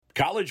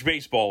College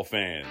baseball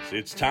fans,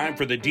 it's time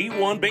for the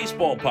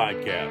D1Baseball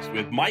Podcast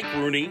with Mike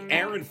Rooney,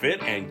 Aaron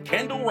Fitt, and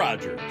Kendall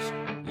Rogers.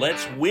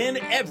 Let's win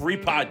every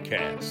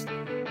podcast.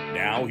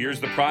 Now, here's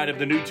the pride of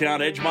the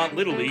Newtown Edgemont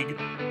Little League,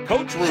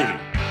 Coach Rooney.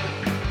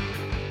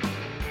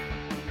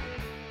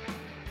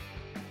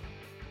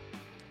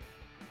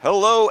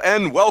 Hello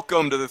and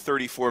welcome to the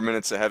 34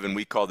 Minutes of Heaven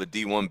we call the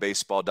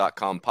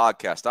D1Baseball.com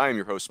podcast. I am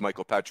your host,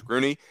 Michael Patrick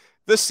Rooney.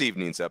 This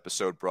evening's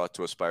episode brought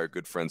to us by our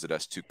good friends at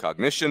S2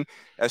 Cognition.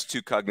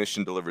 S2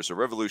 Cognition delivers a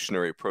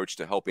revolutionary approach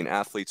to helping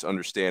athletes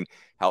understand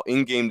how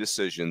in-game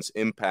decisions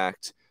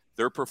impact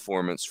their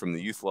performance from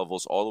the youth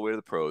levels all the way to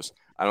the pros.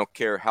 I don't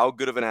care how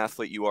good of an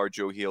athlete you are,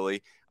 Joe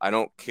Healy. I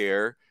don't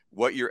care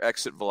what your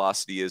exit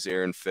velocity is,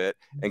 Aaron Fitt.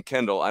 And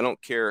Kendall, I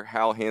don't care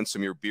how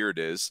handsome your beard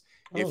is.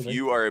 If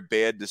you are a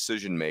bad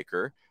decision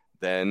maker,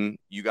 then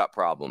you got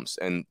problems.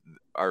 And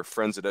our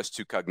friends at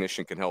S2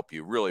 Cognition can help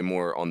you really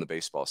more on the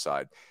baseball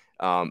side.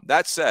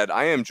 That said,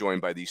 I am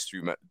joined by these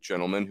three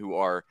gentlemen who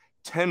are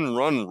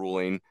 10-run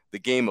ruling the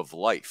game of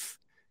life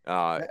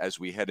as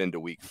we head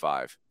into week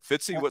 5.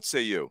 Fitzy, what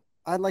say you?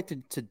 I'd like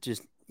to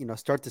just,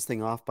 start this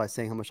thing off by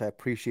saying how much I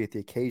appreciate the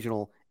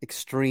occasional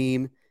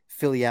extreme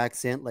Philly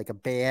accent, like a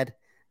bad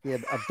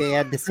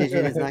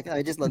decision. Is not,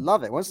 I just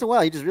love it. Once in a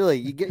while, you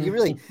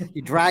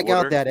drag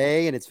out that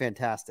A, and it's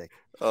fantastic.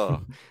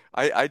 Oh,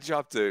 I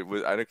dropped I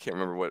can't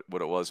remember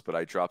what it was, but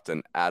I dropped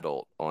an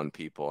adult on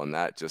people, and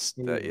that just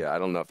I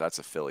don't know if that's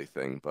a Philly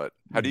thing, but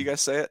how do you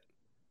guys say it?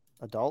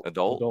 Adult.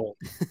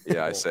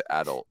 Yeah, I say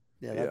adult.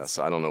 Yeah,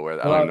 so I don't know where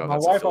that. Well, I don't know. My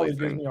If that's wife a Philly always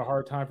gives thing. me a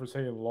hard time for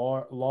saying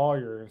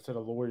lawyer instead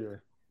of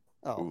lawyer.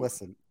 Oh,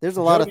 listen, there's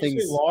a lot of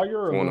things.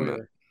 Lawyer or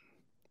lawyer?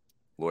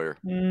 Lawyer.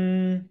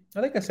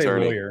 I think I say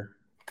Attorney. lawyer.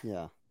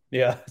 Yeah.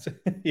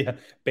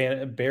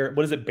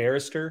 What is it?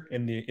 Barrister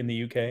in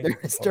the UK?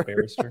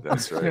 Barrister.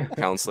 That's right.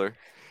 Counselor.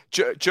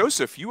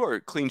 Joseph, you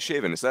are clean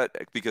shaven. Is that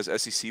because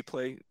SEC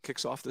play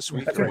kicks off this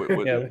week? That's right.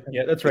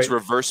 Yeah, that's right. It's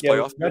reverse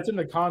playoff. That's in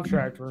the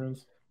contract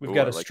rooms. We've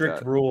got a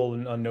strict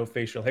rule on no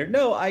facial hair.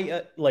 No,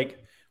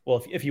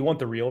 well, if you want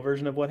the real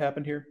version of what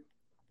happened here,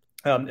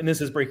 and this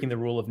is breaking the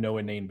rule of no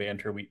inane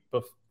banter.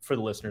 For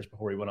the listeners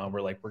before we went on,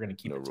 we're going to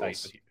keep it tight.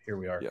 But here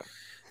we are. Yeah.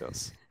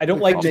 Yes. I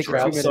don't like to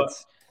travel. So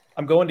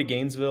I'm going to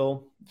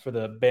Gainesville for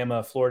the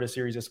Bama Florida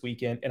series this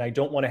weekend, and I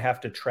don't want to have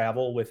to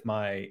travel with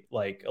my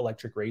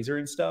electric razor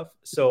and stuff.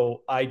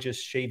 So I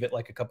just shave it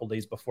a couple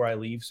days before I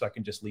leave, so I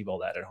can just leave all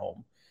that at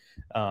home.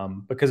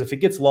 Because if it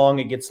gets long,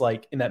 it gets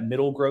in that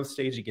middle growth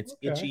stage, it gets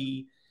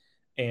itchy,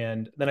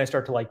 and then I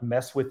start to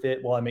mess with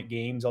it while I'm at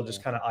games. I'll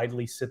just kind of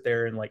idly sit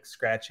there and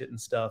scratch it and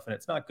stuff, and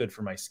it's not good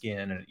for my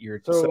skin and it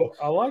irritates. So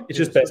I like it's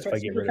just best if I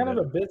get rid of it. You're kind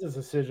of a business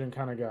decision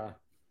kind of guy.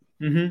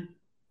 Mm-hmm.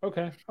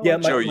 Okay.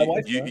 Joe,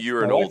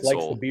 you're an old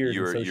soul.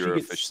 You're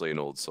officially an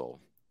old soul.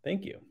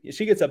 Thank you.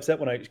 She gets upset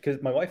because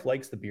my wife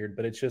likes the beard,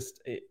 but it's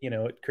just, it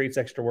creates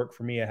extra work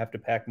for me. I have to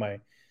pack my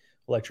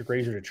electric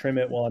razor to trim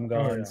it while I'm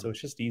gone. So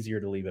it's just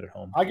easier to leave it at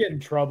home. I get in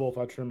trouble if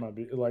I trim my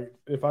beard.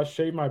 If I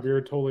shave my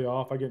beard totally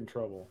off, I get in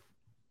trouble.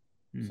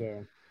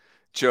 So,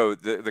 Joe,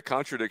 the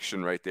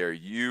contradiction right there,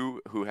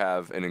 you who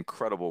have an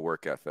incredible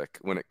work ethic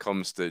when it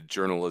comes to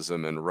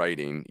journalism and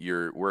writing,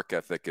 your work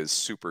ethic is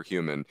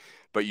superhuman,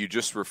 but you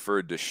just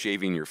referred to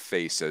shaving your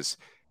face as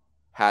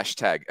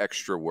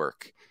 #extra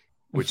work,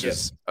 which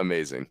is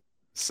amazing.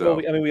 So,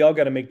 well, we all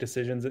got to make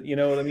decisions. You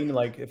know what I mean?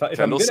 If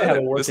I'm going to have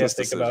a work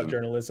ethic about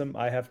journalism,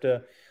 I have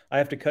to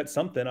cut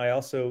something. I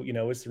also,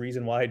 it's the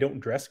reason why I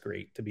don't dress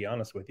great, to be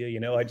honest with you.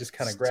 I just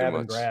kind of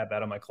grab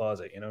out of my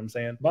closet. You know what I'm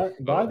saying?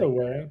 By the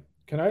way,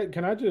 can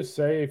I just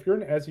say, if you're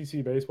an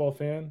SEC baseball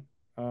fan,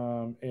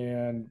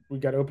 and we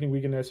got opening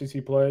weekend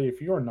SEC play,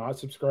 if you are not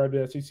subscribed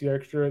to SEC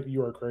Extra,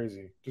 you are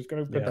crazy. Just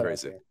gonna put that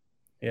crazy.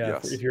 Yeah,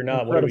 yes. If you're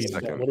not, what are we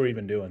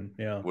even doing?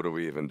 Yeah. What are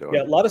we even doing?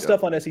 Yeah, a lot of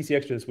stuff on SEC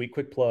Extra this week.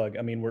 Quick plug.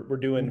 I mean, we're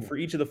doing for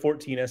each of the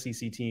 14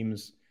 SEC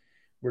teams,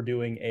 we're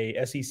doing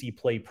a SEC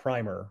play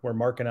primer where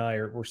Mark and I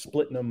we're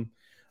splitting them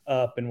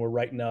up and we're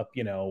writing up,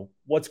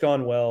 what's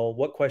gone well,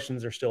 what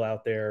questions are still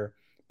out there,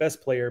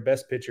 best player,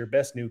 best pitcher,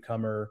 best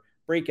newcomer,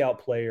 breakout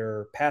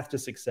player, path to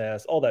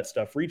success, all that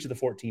stuff for each of the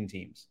 14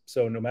 teams.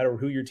 So no matter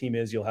who your team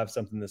is, you'll have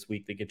something this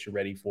week that gets you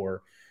ready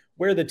for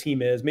where the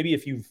team is. Maybe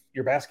if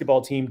your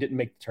basketball team didn't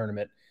make the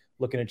tournament,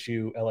 looking at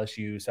you,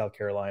 LSU, South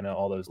Carolina,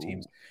 all those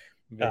teams.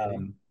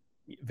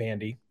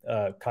 Vandy,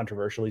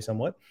 controversially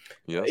somewhat.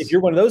 Yes. If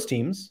you're one of those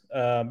teams,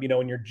 and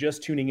you're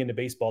just tuning into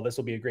baseball, this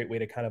will be a great way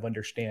to kind of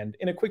understand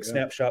in a quick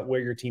snapshot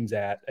where your team's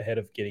at ahead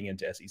of getting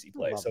into SEC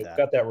play. So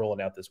got that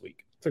rolling out this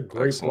week. It's a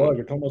great plug.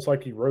 It's almost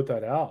like you wrote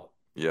that out.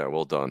 Yeah,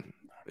 well done.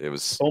 It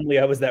was only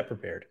I was that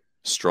prepared.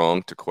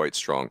 Strong to quite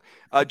strong.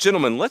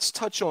 Gentlemen, let's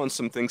touch on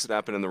some things that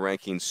happened in the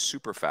rankings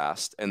super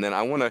fast, and then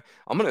I'm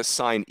gonna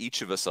assign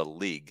each of us a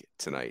league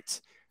tonight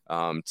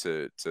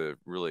to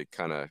really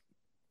kind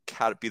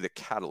of be the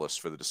catalyst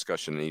for the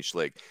discussion in each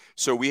league.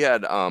 So we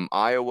had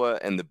Iowa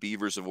and the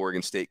Beavers of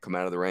Oregon State come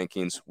out of the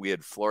rankings. We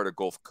had Florida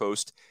Gulf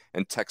Coast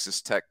and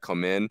Texas Tech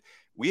come in.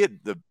 We had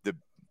the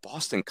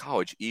Boston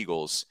College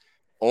Eagles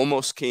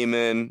almost came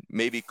in,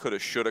 maybe could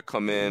have, should have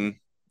come in.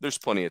 There's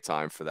plenty of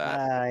time for that.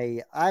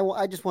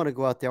 I just want to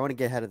go out there. I want to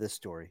get ahead of this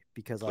story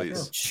because I've been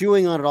Please.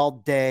 chewing on it all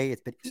day.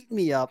 It's been eating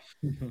me up.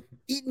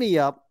 Eat me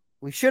up.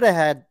 We should have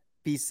had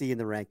BC in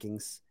the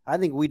rankings. I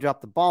think we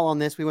dropped the ball on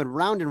this. We went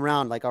round and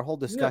round like our whole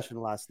discussion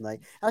last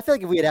night. I feel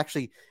like if we had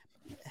actually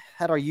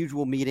had our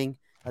usual meeting,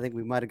 I think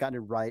we might have gotten it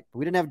right. But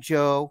we didn't have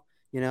Joe.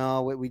 You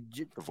know,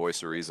 The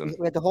voice of reason.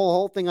 We had the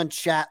whole thing on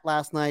chat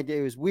last night.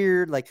 It was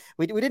weird. Like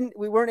we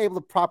weren't able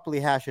to properly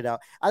hash it out.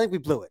 I think we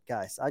blew it,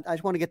 guys. I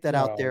just want to get that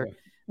out there.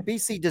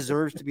 BC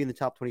deserves to be in the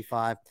top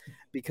 25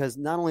 because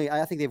not only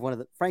I think they've one of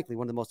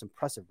the most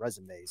impressive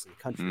resumes in the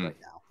country right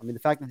now. I mean, the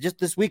fact that just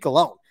this week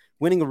alone,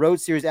 winning a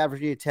road series at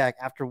Virginia Tech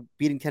after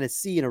beating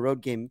Tennessee in a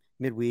road game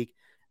midweek,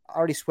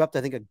 already swept,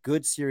 I think, a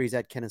good series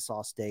at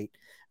Kennesaw State.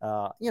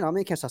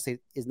 Kennesaw State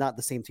is not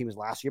the same team as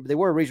last year, but they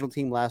were a regional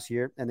team last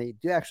year, and they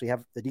do actually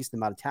have a decent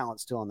amount of talent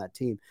still on that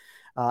team.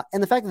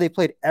 And the fact that they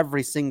played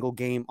every single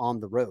game on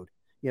the road,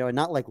 and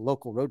not like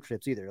local road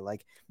trips either.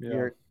 Like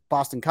you're at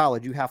Boston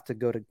College, you have to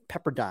go to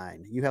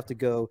Pepperdine, you have to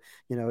go,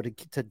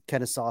 to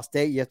Kennesaw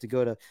State, you have to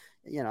go to,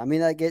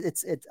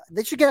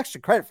 they should get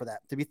extra credit for that,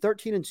 to be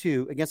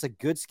 13-2 against a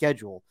good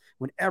schedule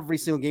when every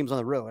single game's on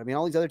the road. I mean,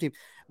 all these other teams,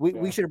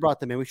 we should have brought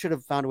them in. We should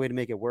have found a way to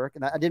make it work.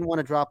 And I didn't want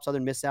to drop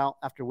Southern Miss out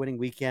after winning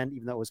weekend,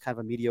 even though it was kind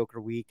of a mediocre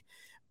week.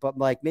 But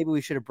maybe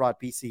we should have brought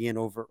BC in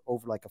over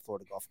like a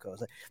Florida Gulf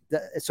Coast.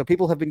 So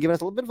people have been giving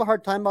us a little bit of a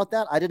hard time about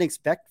that. I didn't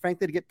expect,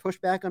 frankly, to get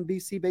pushed back on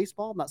BC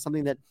baseball. Not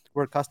something that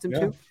we're accustomed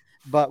to,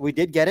 but we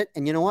did get it.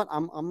 And you know what?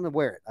 I'm going to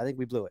wear it. I think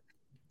we blew it.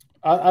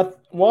 I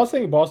was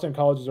thinking Boston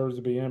College deserves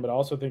to be in, but I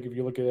also think if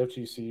you look at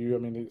FGCU, I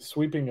mean,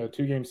 sweeping a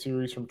 2-game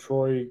series from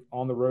Troy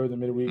on the road in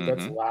the midweek,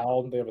 that's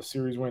loud. They have a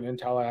series win in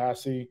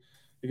Tallahassee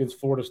against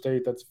Florida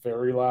State. That's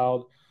very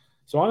loud.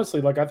 So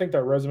honestly, I think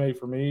that resume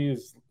for me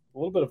is a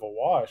little bit of a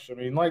wash. I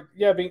mean,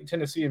 beating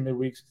Tennessee in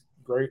midweek's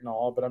great and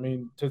all, but I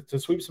mean, to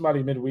sweep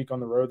somebody midweek on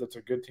the road that's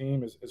a good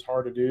team is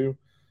hard to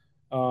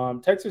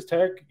do. Texas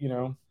Tech,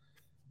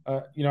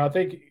 I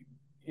think –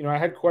 I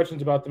had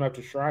questions about them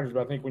after Shriners, but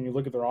I think when you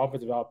look at their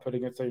offensive output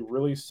against a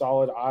really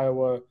solid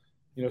Iowa,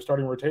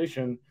 starting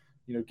rotation,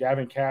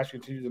 Gavin Cash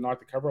continues to knock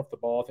the cover off the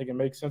ball. I think it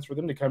makes sense for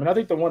them to come. And I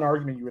think the one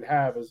argument you would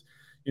have is,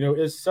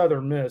 is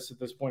Southern Miss at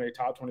this point a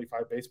top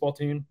 25 baseball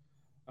team?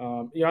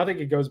 I think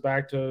it goes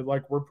back to,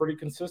 we're pretty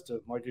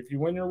consistent. If you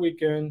win your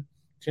weekend,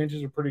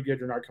 chances are pretty good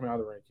you're not coming out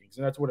of the rankings.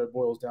 And that's what it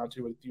boils down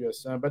to with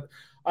USM. But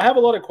I have a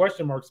lot of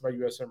question marks about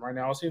USM right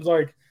now. It seems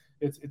like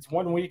it's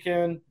one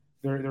weekend.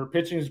 Their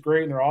pitching is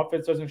great, and their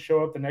offense doesn't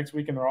show up the next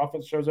week, and their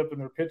offense shows up,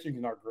 and their pitching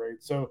is not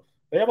great. So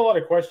they have a lot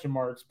of question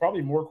marks,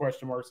 probably more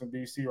question marks than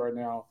BC right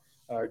now,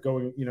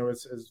 going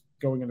as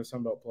going into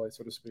Sunbelt play,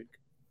 so to speak.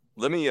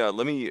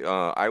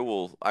 I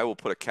will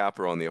put a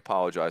capper on the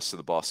apologize to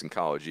the Boston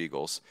College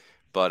Eagles,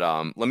 but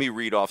let me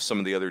read off some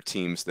of the other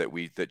teams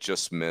that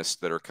just missed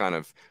that are kind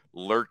of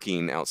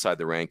lurking outside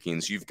the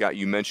rankings.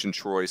 You mentioned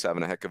Troy's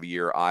having a heck of a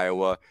year,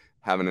 Iowa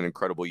having an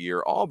incredible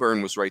year.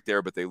 Auburn was right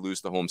there, but they lose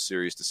the home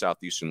series to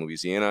Southeastern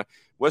Louisiana.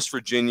 West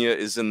Virginia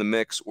is in the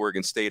mix.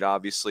 Oregon State,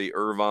 obviously.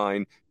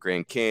 Irvine,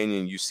 Grand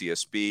Canyon,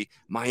 UCSB.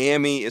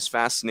 Miami is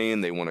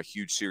fascinating. They won a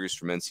huge series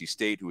from NC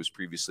State, who was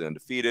previously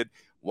undefeated.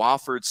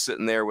 Wofford's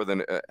sitting there with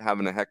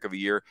having a heck of a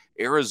year.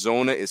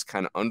 Arizona is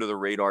kind of under the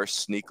radar,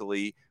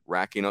 sneakily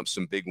racking up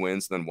some big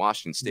wins. Then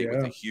Washington State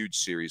with a huge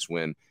series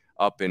win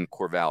up in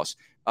Corvallis.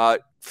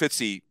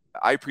 Fitzy,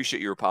 I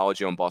appreciate your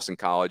apology on Boston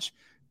College.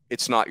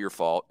 It's not your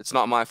fault. It's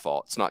not my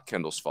fault. It's not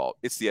Kendall's fault.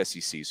 It's the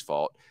SEC's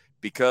fault.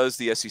 Because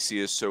the SEC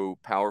is so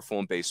powerful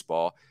in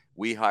baseball,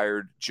 we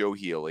hired Joe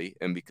Healy.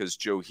 And because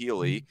Joe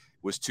Healy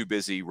was too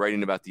busy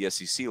writing about the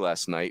SEC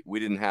last night, we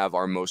didn't have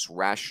our most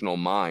rational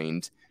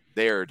mind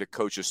there to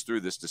coach us through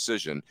this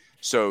decision.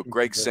 So,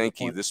 Greg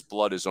Sankey, this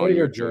blood is on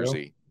your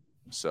jersey.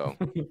 So,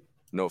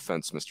 no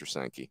offense, Mr.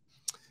 Sankey.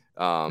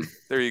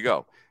 There you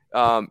go.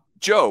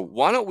 Joe,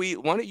 why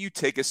don't you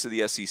take us to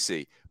the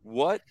SEC?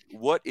 What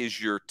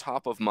is your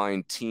top of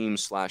mind team /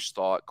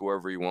 thought, go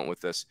wherever you want with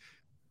this?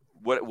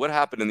 What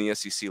happened in the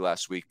SEC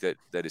last week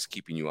that is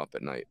keeping you up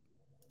at night?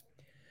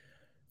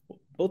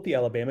 Both the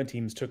Alabama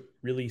teams took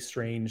really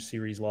strange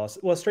series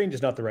losses. Well, strange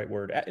is not the right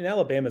word. In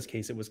Alabama's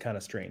case, it was kind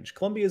of strange.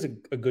 Columbia is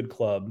a good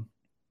club,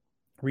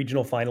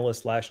 regional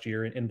finalist last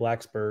year in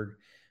Blacksburg,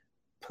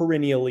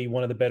 perennially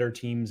one of the better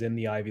teams in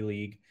the Ivy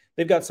League.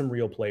 They've got some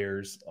real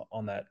players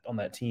on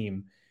that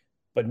team.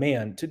 But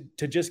man,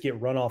 to just get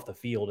run off the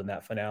field in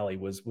that finale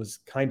was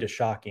kind of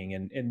shocking.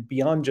 And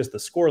beyond just the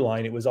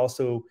scoreline, it was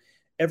also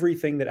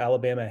everything that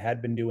Alabama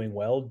had been doing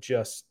well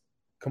just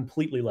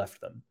completely left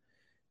them.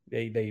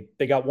 They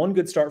got one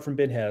good start from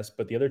Ben Hess,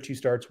 but the other two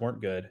starts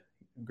weren't good.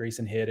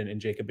 Grayson Hitt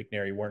and Jacob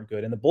McNary weren't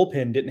good. And the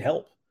bullpen didn't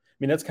help. I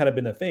mean, that's kind of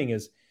been the thing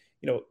is,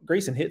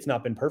 Grayson Hitt's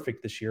not been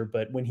perfect this year,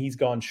 but when he's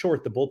gone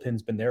short, the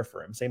bullpen's been there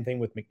for him. Same thing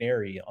with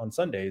McNary on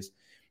Sundays,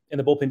 and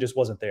the bullpen just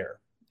wasn't there.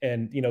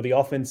 And, the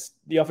offense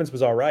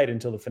was all right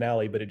until the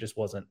finale, but it just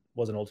wasn't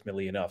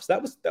ultimately enough.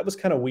 So that was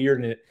kind of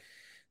weird. And it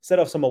set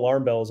off some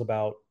alarm bells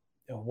about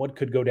what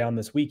could go down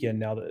this weekend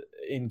now that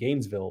in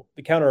Gainesville.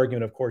 The counter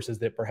argument, of course, is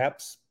that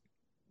perhaps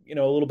a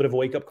little bit of a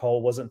wake-up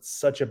call wasn't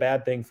such a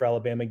bad thing for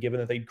Alabama, given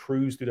that they'd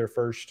cruised through their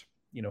first,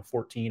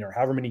 14 or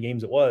however many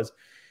games it was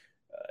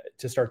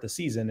to start the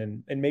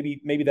season. And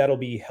maybe that'll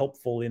be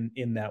helpful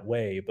in that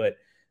way. But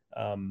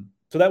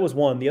so that was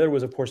one. The other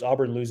was, of course,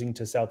 Auburn losing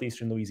to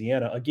Southeastern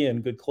Louisiana.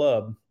 Again, good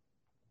club.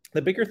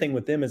 The bigger thing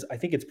with them is I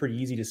think it's pretty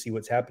easy to see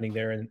what's happening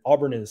there. And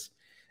Auburn is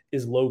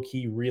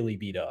low-key really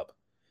beat up.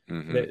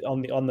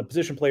 Mm-hmm. On the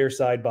position player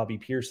side, Bobby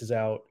Pierce is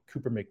out.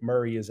 Cooper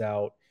McMurray is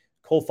out.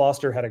 Cole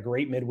Foster had a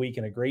great midweek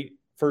and a great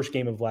first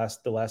game of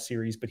the last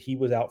series, but he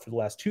was out for the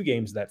last two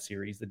games of that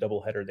series, the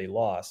doubleheader they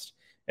lost.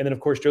 And then, of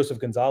course, Joseph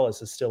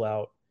Gonzalez is still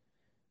out,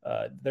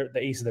 the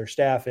ace of their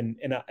staff. And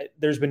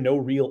there's been no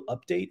real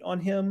update on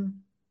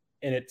him.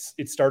 And it's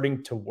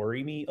starting to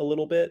worry me a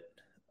little bit.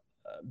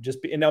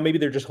 And now maybe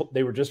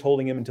they were just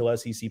holding him until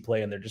SEC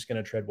play and they're just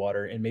going to tread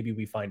water. And maybe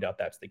we find out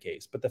that's the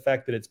case. But the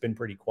fact that it's been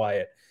pretty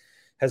quiet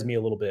has me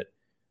a little bit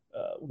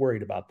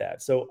worried about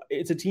that. So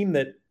it's a team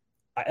that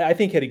I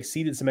think had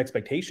exceeded some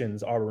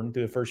expectations, Auburn,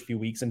 through the first few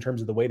weeks in terms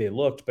of the way they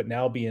looked, but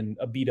now being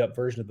a beat up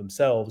version of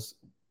themselves.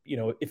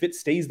 If it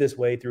stays this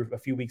way through a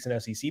few weeks in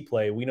SEC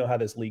play, we know how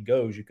this league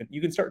goes.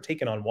 You can start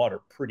taking on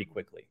water pretty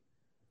quickly.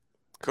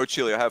 Coach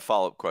Healy, I have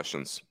follow-up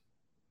questions.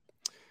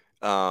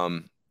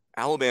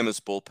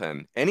 Alabama's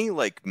bullpen, any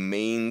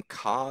main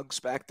cogs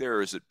back there, or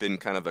has it been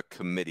kind of a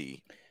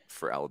committee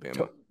for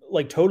Alabama?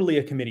 Totally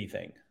a committee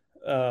thing.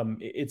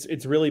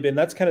 It's really been,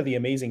 that's kind of the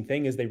amazing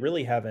thing is they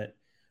really haven't.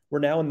 We're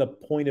now in the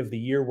point of the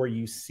year where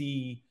you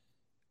see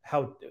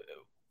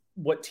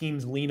what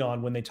teams lean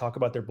on when they talk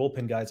about their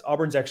bullpen guys.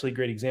 Auburn's actually a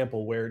great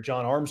example where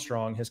John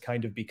Armstrong has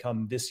kind of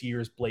become this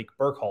year's Blake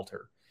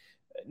Burkhalter,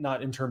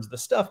 not in terms of the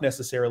stuff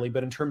necessarily,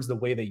 but in terms of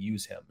the way they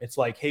use him. It's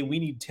like, hey, we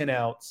need 10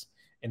 outs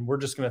and we're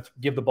just going to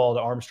give the ball to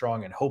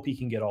Armstrong and hope he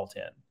can get all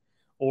 10.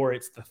 Or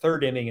it's the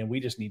third inning and we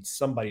just need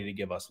somebody to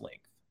give us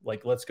length.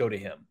 Let's go to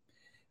him.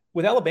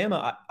 With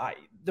Alabama,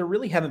 there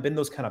really haven't been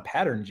those kind of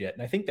patterns yet.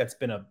 And I think that's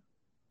been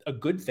a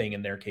good thing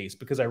in their case,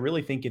 because I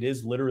really think it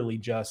is literally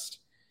just,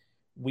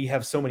 we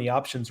have so many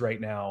options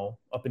right now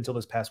up until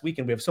this past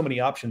weekend. We have so many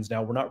options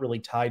now. We're not really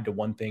tied to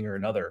one thing or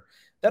another.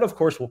 That, of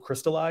course, will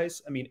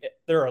crystallize. I mean,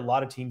 there are a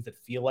lot of teams that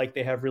feel like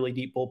they have really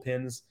deep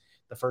bullpens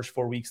the first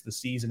 4 weeks of the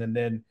season. And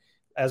then,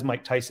 as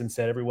Mike Tyson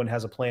said, everyone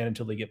has a plan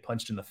until they get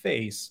punched in the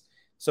face.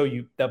 So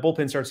that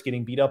bullpen starts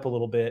getting beat up a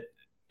little bit.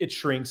 It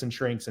shrinks and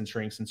shrinks and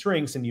shrinks and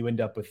shrinks, and you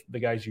end up with the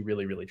guys you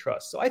really, really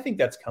trust. So I think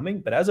that's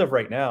coming. But as of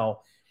right now,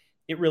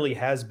 it really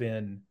has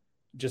been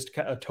just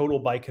a total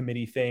by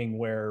committee thing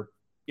where,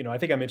 I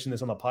think I mentioned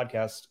this on the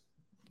podcast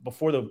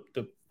before I don't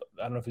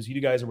know if it was you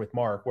guys or with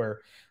Mark,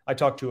 where I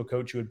talked to a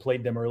coach who had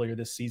played them earlier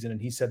this season.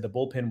 And he said the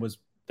bullpen was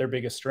their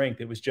biggest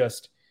strength. It was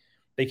just,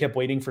 they kept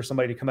waiting for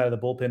somebody to come out of the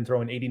bullpen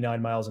throwing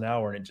 89 miles an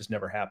hour, and it just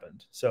never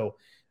happened. So,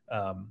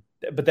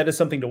 but that is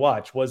something to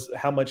watch, was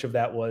how much of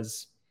that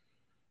was,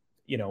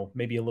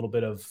 maybe a little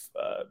bit of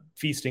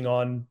feasting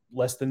on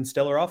less than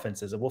stellar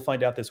offenses. And we'll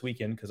find out this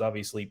weekend, because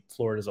obviously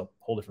Florida's a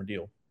whole different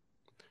deal.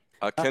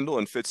 Kendall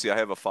and Fitzy, I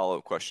have a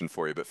follow-up question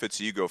for you, but Fitzy,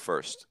 you go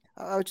first.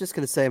 I was just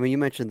going to say, you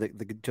mentioned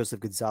the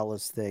Joseph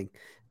Gonzalez thing,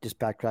 just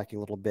backtracking a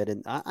little bit,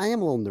 and I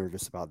am a little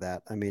nervous about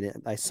that.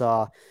 I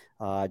saw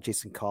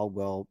Jason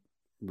Caldwell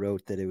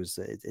wrote that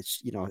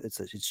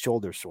it's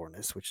shoulder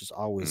soreness, which is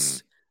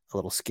always a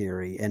little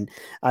scary. And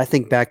I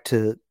think back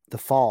to the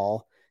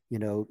fall,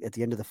 at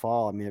the end of the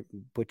fall,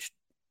 Butch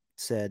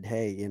said,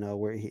 hey,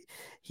 where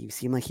he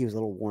seemed like he was a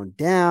little worn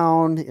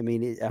down.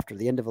 After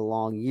the end of a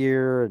long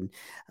year, and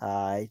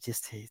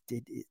he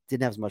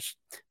didn't have as much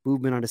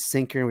movement on his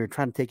sinker, and we were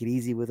trying to take it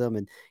easy with him.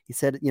 And he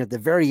said, at the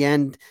very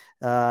end,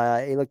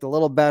 he looked a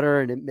little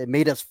better, and it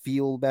made us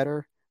feel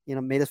better.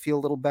 Made us feel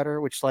a little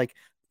better, which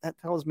that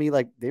tells me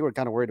they were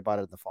kind of worried about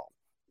it in the fall,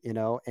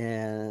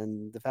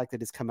 and the fact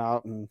that it's come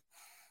out, and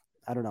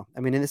I don't know.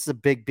 And this is a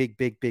big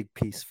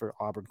piece for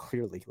Auburn.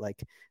 Clearly,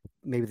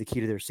 maybe the key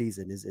to their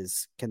season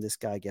is can this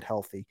guy get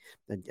healthy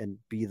and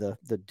be the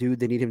dude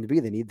they need him to be?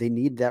 They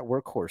need that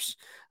workhorse.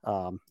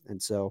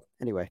 And so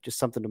anyway, just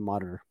something to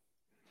monitor.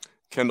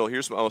 Kendall,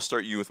 I'll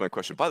start you with my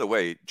question. By the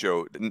way,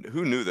 Joe,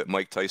 who knew that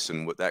Mike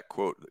Tyson, with that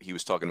quote, he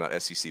was talking about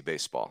SEC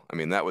baseball?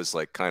 That was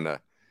kind of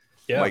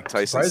Mike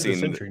Tyson scene.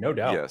 Century, no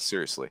doubt. Yeah,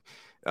 seriously.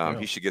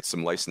 He should get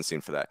some licensing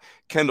for that.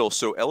 Kendall,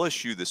 so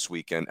LSU this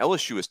weekend,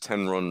 LSU is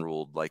 10-run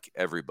ruled like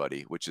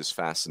everybody, which is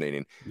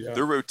fascinating. Yeah.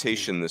 Their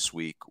rotation this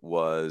week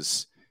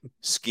was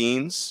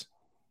Skeens,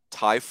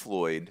 Ty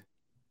Floyd,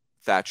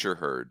 Thatcher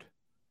Hurd.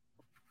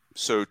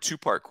 So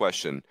two-part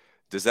question.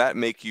 Does that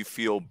make you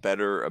feel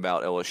better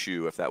about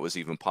LSU, if that was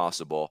even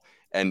possible?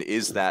 And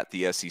is that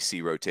the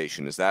SEC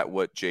rotation? Is that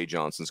what Jay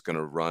Johnson's going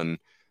to run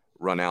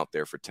out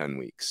there for 10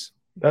 weeks?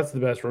 That's the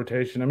best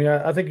rotation.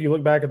 I think you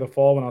look back at the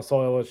fall when I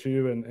saw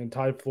LSU, and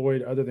Ty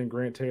Floyd, other than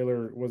Grant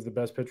Taylor, was the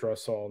best pitcher I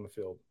saw on the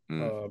field.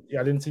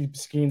 I didn't see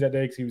Skeens that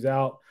day because he was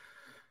out.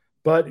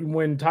 But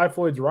when Ty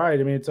Floyd's right,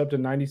 it's up to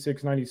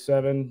 96,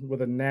 97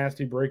 with a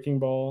nasty breaking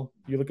ball.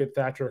 You look at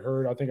Thatcher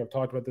Hurd. I think I've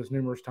talked about this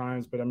numerous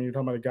times, but you're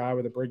talking about a guy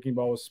with a breaking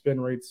ball with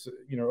spin rates,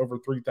 over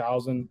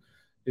 3,000,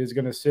 is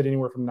going to sit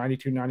anywhere from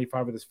 92,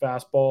 95 with his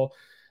fastball.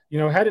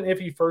 had an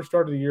iffy first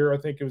start of the year. I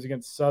think it was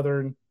against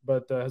Southern,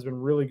 but has been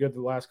really good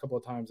the last couple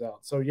of times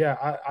out. So,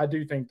 yeah, I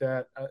do think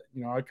that,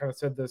 I kind of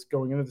said this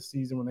going into the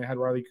season when they had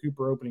Riley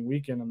Cooper opening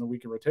weekend on the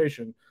weekend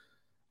rotation.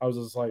 I was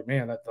just like,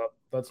 man,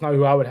 that's not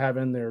who I would have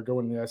in there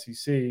going to the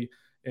SEC.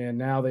 And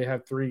now they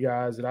have 3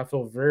 guys that I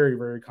feel very,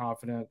 very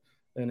confident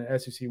in an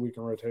SEC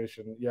weekend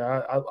rotation.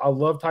 Yeah, I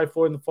love Ty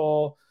Floyd in the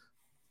fall.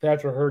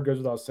 Thatcher Hurd goes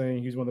without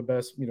saying. He's one of the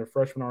best,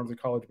 freshman arms in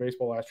college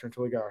baseball last year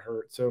until he got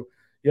hurt. So,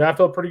 yeah, I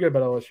felt pretty good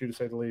about LSU, to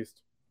say the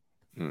least.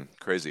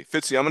 Crazy.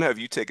 Fitzy, I'm going to have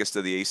you take us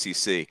to the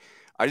ACC.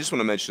 I just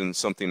want to mention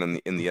something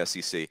in the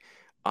SEC.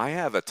 I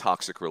have a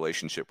toxic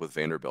relationship with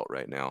Vanderbilt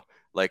right now.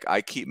 Like,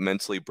 I keep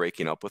mentally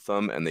breaking up with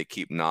them, and they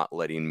keep not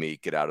letting me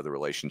get out of the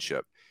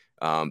relationship.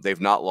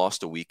 They've not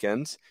lost a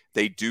weekend.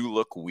 They do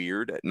look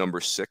weird at number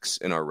 6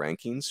 in our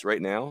rankings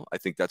right now. I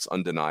think that's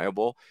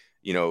undeniable.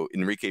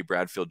 Enrique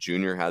Bradfield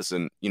Jr.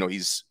 hasn't,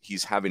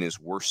 he's having his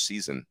worst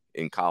season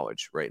in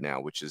college right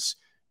now, which is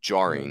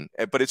jarring,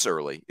 but it's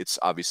early. It's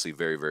obviously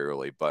very, very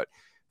early, but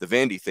the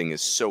Vandy thing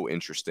is so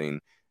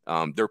interesting.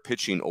 Their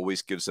pitching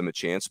always gives them a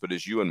chance, but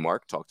as you and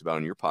Mark talked about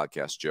on your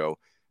podcast, Joe,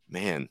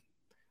 man,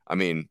 I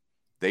mean,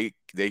 they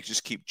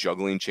just keep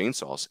juggling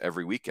chainsaws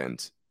every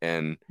weekend,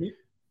 and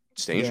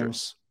it's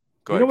dangerous.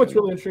 Go ahead, what's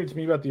really interesting to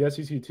me about the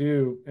SEC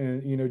too,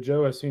 and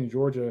Joe has seen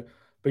Georgia,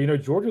 but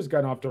Georgia's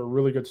gotten off to a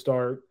really good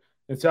start,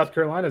 and South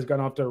Carolina's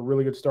gotten off to a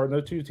really good start. And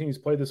those 2 teams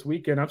played this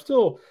weekend. I'm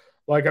still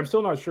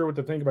not sure what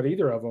to think about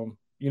either of them.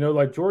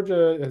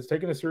 Georgia has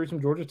taken a series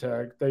from Georgia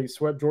Tech. They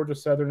swept Georgia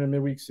Southern in a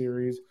midweek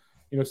series.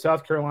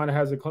 South Carolina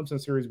has a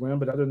Clemson series win,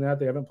 but other than that,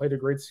 they haven't played a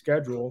great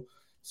schedule.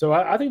 So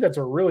I think that's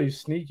a really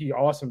sneaky,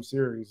 awesome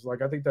series.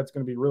 I think that's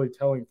going to be really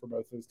telling for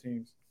both those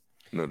teams.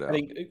 No doubt. I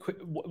think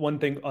one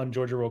thing on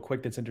Georgia real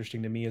quick that's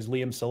interesting to me is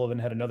Liam Sullivan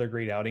had another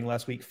great outing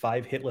last week,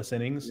 5 hitless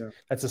innings. Yeah.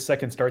 That's the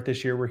second start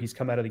this year where he's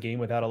come out of the game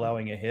without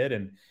allowing a hit.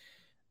 And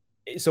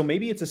so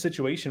maybe it's a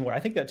situation where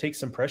I think that takes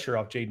some pressure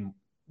off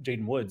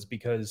Jaden Woods,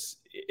 because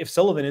if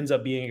Sullivan ends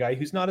up being a guy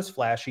who's not as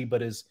flashy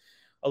but is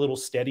a little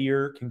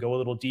steadier, can go a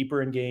little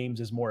deeper in games,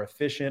 is more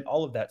efficient,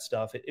 all of that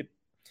stuff,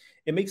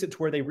 it makes it to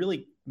where they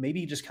really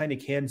maybe just kind of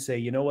can say,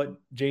 you know what,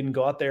 Jaden,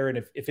 go out there, and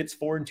if it's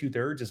 4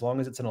 2/3, as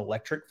long as it's an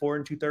electric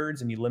 4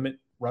 2/3 and you limit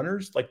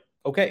runners,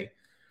 okay.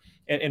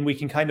 And we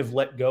can kind of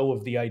let go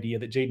of the idea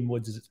that Jaden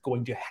Woods is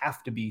going to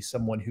have to be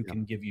someone who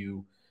can give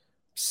you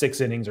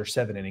 6 innings or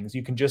 7 innings.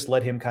 You can just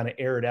let him kind of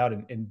air it out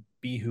and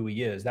be who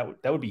he is. That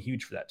would be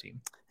huge for that team.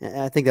 And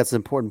I think that's an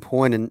important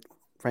point, and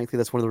frankly,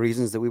 that's one of the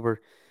reasons that we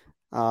were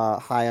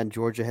high on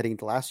Georgia heading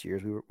into last year.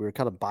 We were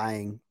kind of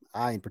buying.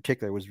 I, in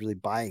particular, was really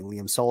buying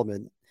Liam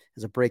Sullivan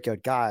as a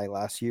breakout guy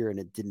last year, and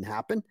it didn't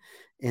happen.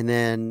 And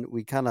then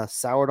we kind of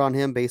soured on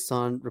him based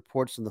on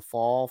reports in the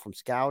fall from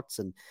scouts,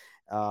 and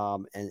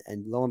lo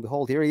and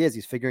behold, here he is.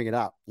 He's figuring it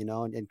out,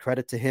 and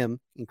credit to him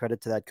and credit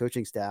to that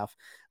coaching staff.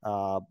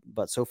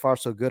 But so far,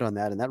 so good on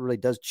that. And that really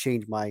does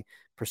change my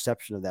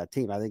perception of that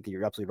team. I think that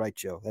you're absolutely right,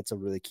 Joe. That's a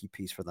really key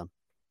piece for them.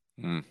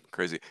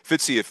 Crazy.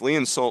 Fitzy, if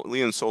Liam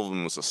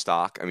Sullivan was a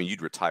stock, I mean,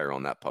 you'd retire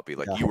on that puppy.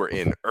 You were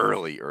in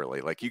early.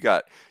 You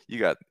got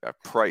a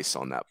price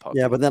on that puppy.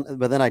 Yeah, but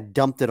then I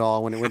dumped it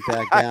all when it went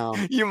back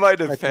down. You might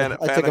have panic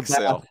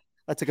sale.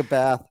 I took a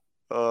bath.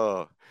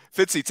 Oh,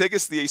 Fitzy, take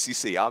us to the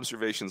ACC.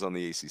 Observations on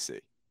the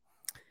ACC.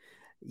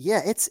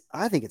 Yeah,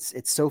 I think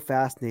it's so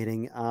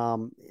fascinating.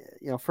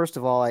 First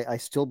of all, I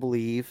still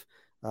believe,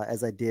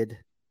 as I did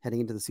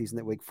heading into the season,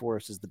 that Wake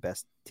Forest is the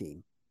best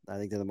team. I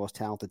think they're the most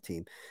talented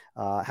team.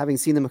 Having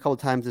seen them a couple of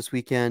times this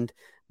weekend,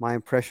 my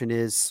impression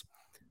is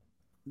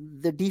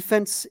the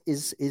defense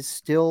is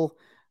still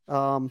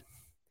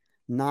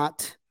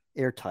not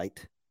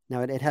airtight.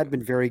 Now, it had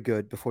been very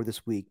good before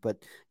this week,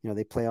 but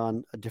they play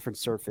on a different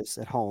surface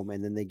at home,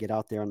 and then they get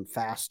out there on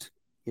fast,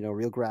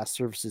 real grass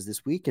surfaces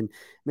this week and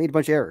made a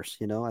bunch of errors.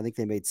 I think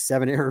they made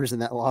 7 errors in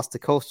that loss to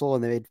Coastal,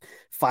 and they made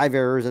 5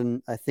 errors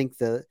in, I think,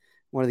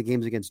 one of the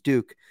games against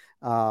Duke.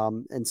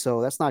 And so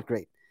that's not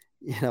great.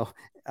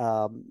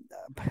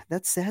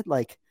 That said,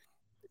 a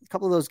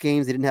couple of those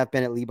games, they didn't have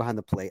Bennett Lee behind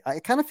the plate. I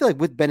kind of feel like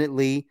with Bennett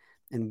Lee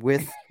and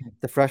with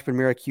the freshman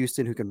Merrick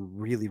Houston, who can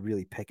really,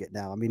 really pick it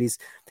now. I mean,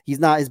 he's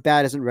not as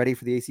bad, isn't ready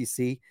for the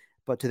ACC,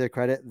 but to their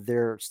credit,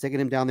 they're sticking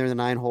him down there in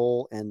the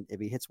 9-hole. And if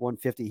he hits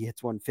 150, he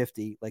hits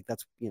 150.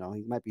 That's, he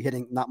might be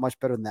hitting not much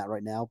better than that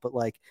right now, but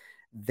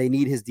they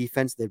need his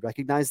defense. They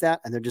recognize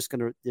that, and they're just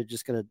going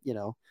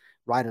to,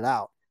 ride it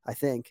out, I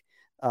think.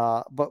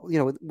 But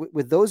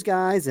with those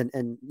guys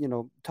and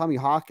Tommy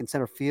Hawk in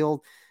center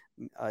field,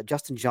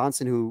 Justin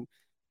Johnson, who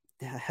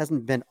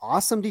hasn't been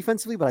awesome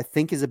defensively, but I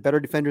think is a better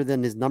defender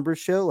than his numbers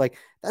show.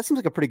 That seems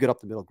like a pretty good up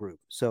the middle group.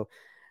 So,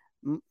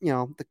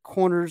 the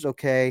corners,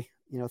 okay.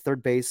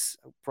 Third base,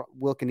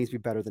 Wilkin needs to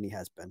be better than he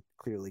has been,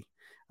 clearly.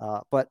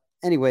 But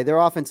anyway, their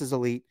offense is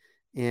elite,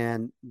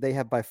 and they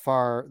have by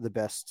far the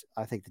best,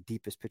 I think, the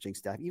deepest pitching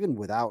staff, even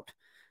without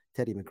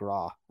Teddy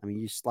McGraw. I mean,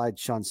 you slide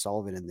Sean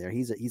Sullivan in there.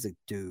 He's a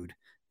dude.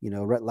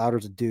 Rhett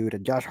Lauder's a dude,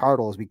 and Josh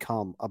Hartle has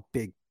become a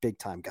big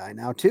time guy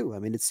now too. I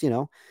mean, it's,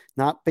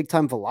 not big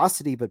time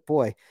velocity, but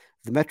boy,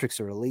 the metrics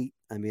are elite.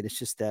 I mean, it's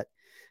just that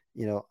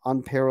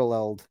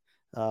unparalleled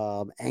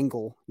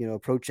angle,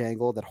 approach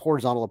angle, that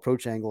horizontal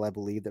approach angle, I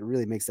believe, that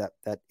really makes that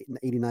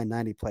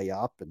 89-90 play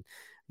up, and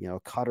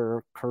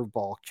cutter,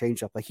 curveball,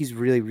 changeup. Like, he's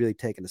really, really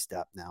taken a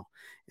step now.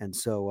 And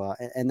so,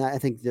 and I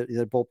think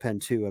the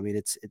bullpen too. I mean,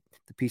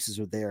 the pieces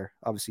are there,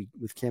 obviously,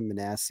 with Kim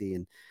Manassi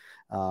and,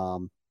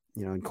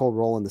 and Cole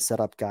Rowland, the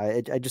setup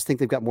guy. I just think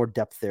they've got more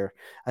depth there.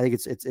 I think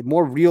it's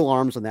more real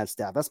arms on that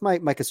staff. That's my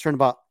concern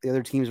about the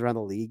other teams around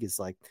the league is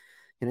like,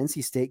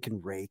 NC State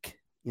can rake,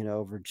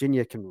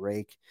 Virginia can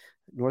rake,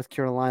 North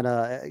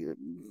Carolina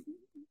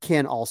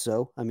can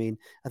also. I mean,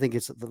 I think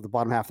it's the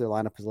bottom half of their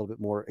lineup is a little bit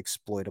more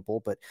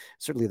exploitable, but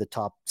certainly the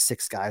top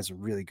 6 guys are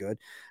really good.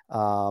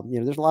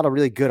 There's a lot of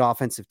really good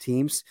offensive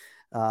teams,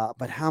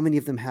 but how many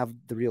of them have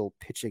the real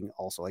pitching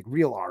also, like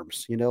real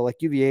arms?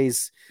 Like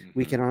UVA's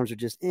weekend arms are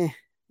just their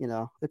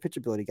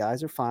pitchability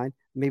guys are fine.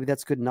 Maybe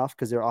that's good enough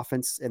because their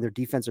offense and their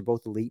defense are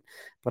both elite.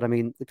 But I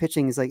mean, the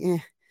pitching is like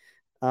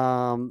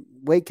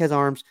Wake has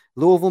arms.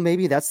 Louisville,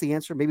 maybe that's the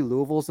answer. Maybe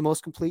Louisville is the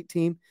most complete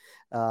team.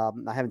 I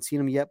haven't seen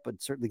them yet,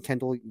 but certainly,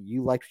 Kendall,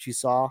 you liked what you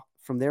saw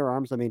from their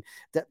arms. I mean,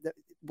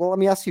 well, let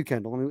me ask you,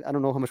 Kendall. I mean, I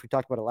don't know how much we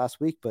talked about it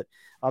last week, but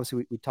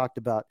obviously we talked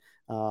about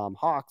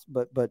Hawks.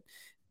 But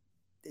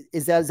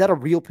is that a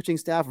real pitching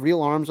staff,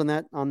 real arms on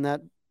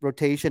that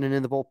rotation and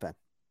in the bullpen?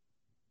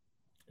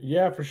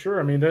 Yeah, for sure.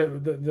 I mean,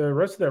 the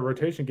rest of that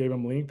rotation gave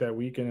him length that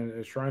weekend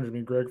as Shriners. I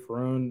mean, Greg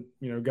Ferrone,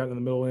 got in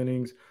the middle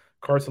innings.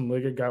 Carson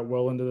Liggett got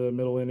well into the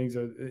middle innings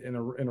in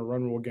a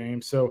run rule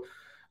game. So,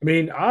 I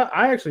mean,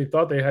 I actually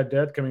thought they had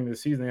depth coming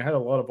this season. They had a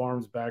lot of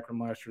arms back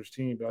from last year's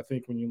team. But I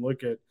think when you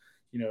look at,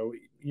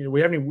 we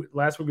haven't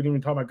last week we didn't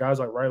even talk about guys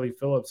like Riley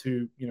Phillips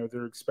who,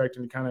 they're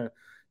expecting to kind of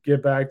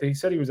get back. He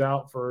said he was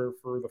out for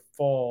the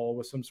fall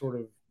with some sort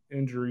of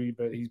injury,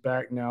 but he's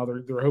back now.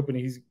 They're hoping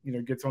he's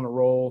gets on a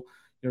roll.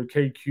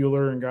 Cade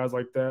Kuehler and guys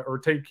like that, or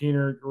Tate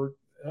Keener, or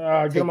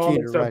get them all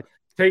mixed up. Right.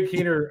 Tate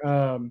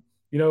Keener.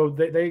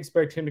 They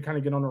expect him to kind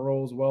of get on the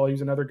roll as well.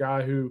 He's another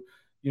guy who,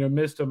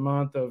 missed a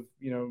month of,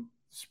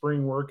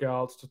 spring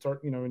workouts to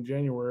start, in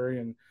January.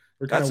 And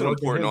that's an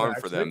important arm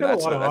for them.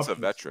 That's a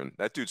veteran.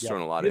 That dude's thrown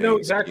a lot of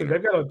innings. Exactly.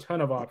 They've got a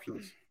ton of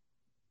options.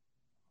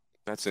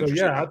 That's interesting.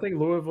 So, yeah, I think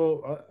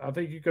I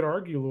think you could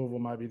argue Louisville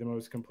might be the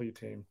most complete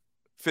team.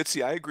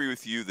 Fitzy, I agree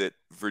with you that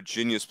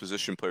Virginia's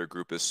position player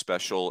group is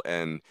special,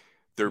 and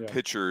their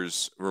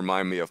pitchers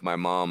remind me of my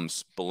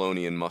mom's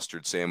bologna and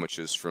mustard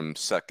sandwiches from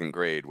second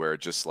grade, where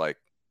it's just like,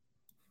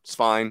 it's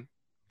fine,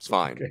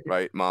 okay.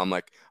 Right, Mom?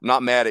 Like, I'm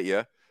not mad at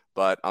you,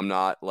 but I'm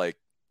not like,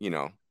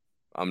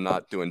 I'm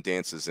not doing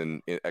dances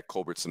at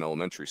Culbertson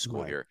Elementary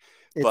School here.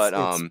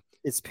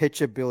 It's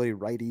pitchability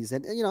righties,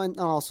 and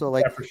also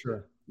like for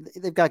sure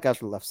they've got guys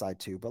from the left side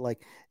too, but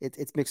like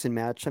it's mix and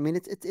match. I mean,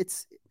 it's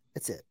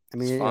it. I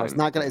mean, it's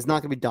not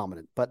gonna be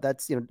dominant, but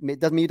that's it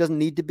doesn't mean it doesn't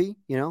need to be.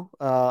 You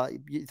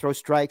throw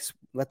strikes,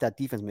 let that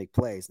defense make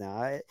plays. Now,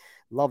 I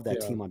love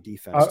that team on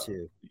defense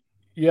too.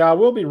 Yeah, I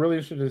will be really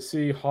interested to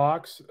see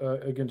Hawks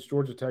against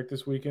Georgia Tech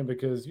this weekend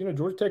because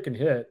Georgia Tech can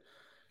hit,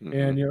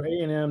 and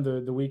A&M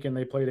the weekend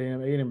they played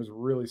A&M was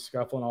really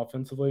scuffling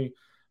offensively.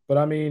 But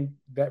I mean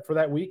for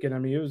that weekend, I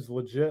mean it was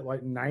legit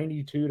like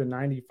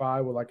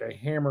 92-95 with like a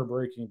hammer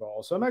breaking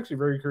ball. So I'm actually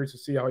very curious to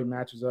see how he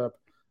matches up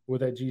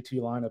with that GT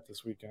lineup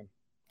this weekend.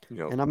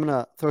 And I'm going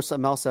to throw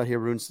something else out here,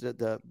 Runes,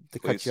 to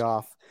cut you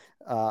off.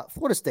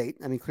 Florida State,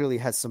 I mean, clearly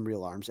has some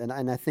real arms. And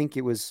I think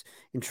it was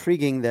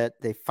intriguing that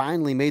they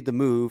finally made the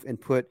move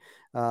and put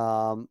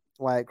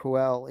Wyatt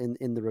Crowell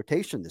in the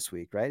rotation this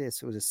week, right?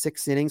 It was a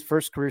 6 innings,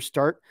 first career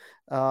start.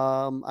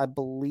 I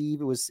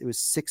believe it was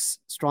 6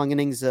 strong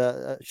innings,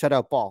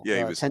 shutout ball. Yeah,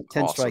 he was 10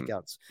 awesome.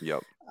 strikeouts.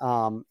 Yep.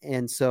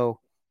 And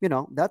so,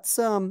 that's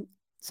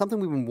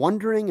something we've been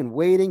wondering and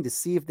waiting to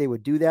see if they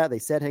would do that. They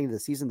said heading into the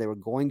season they were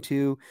going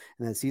to,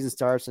 and then the season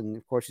starts, and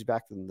of course he's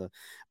back in the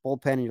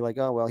bullpen, and you're like,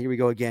 oh well, here we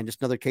go again,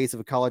 just another case of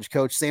a college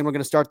coach saying we're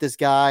going to start this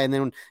guy, and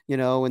then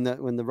when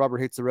the rubber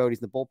hits the road, he's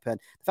in the bullpen.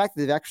 The fact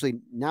that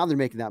they're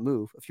making that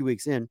move a few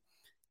weeks in,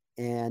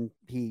 and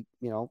he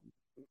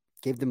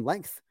gave them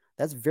length.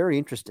 That's very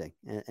interesting,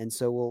 and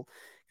so we'll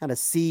kind of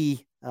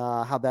see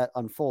how that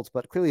unfolds.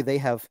 But clearly they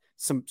have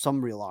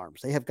some real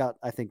arms. They have got,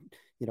 I think,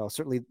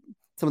 certainly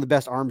some of the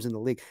best arms in the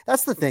league.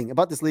 That's the thing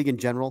about this league in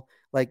general.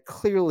 Like,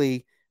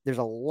 clearly there's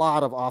a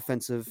lot of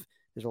offensive,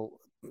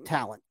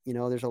 talent,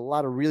 there's a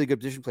lot of really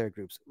good position player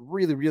groups,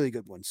 really, really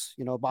good ones.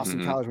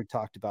 Boston College we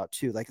talked about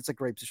too. Like, it's a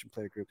great position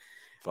player group.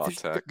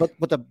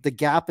 But the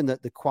gap in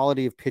the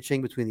quality of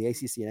pitching between the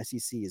ACC and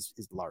SEC is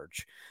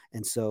large.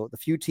 And so the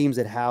few teams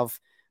that have,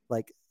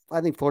 like, I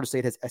think Florida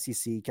State has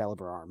SEC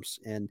caliber arms,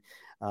 and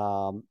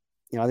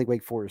I think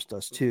Wake Forest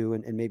does too,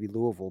 and maybe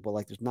Louisville, but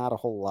like, there's not a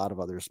whole lot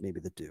of others maybe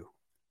that do.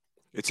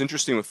 It's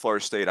interesting with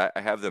Florida State. I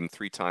have them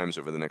 3 times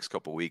over the next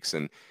couple of weeks,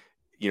 and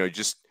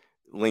just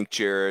Link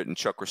Jarrett and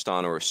Chuck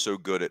Ristano are so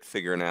good at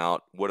figuring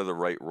out what are the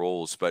right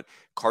roles. But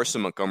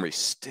Carson Montgomery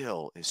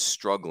still is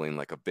struggling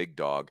like a big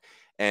dog,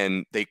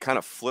 and they kind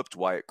of flipped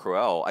Wyatt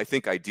Crowell. I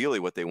think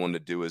ideally what they wanted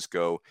to do is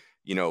go,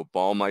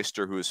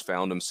 Ballmeister, who has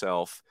found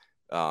himself,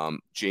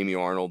 Jamie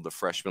Arnold, the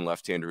freshman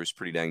left-hander, who's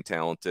pretty dang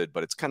talented,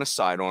 but it's kind of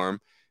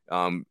sidearm.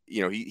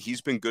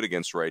 He's been good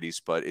against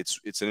righties, but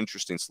it's an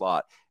interesting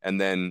slot. And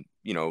then,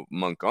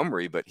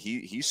 Montgomery, but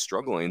he's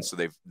struggling. So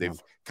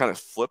they've kind of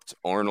flipped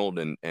Arnold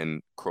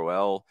and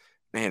Crowell.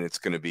 Man, it's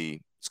going to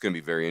be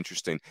very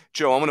interesting.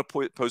 Joe, I'm going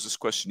to pose this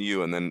question to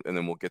you, and then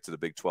we'll get to the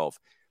Big 12.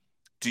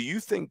 Do you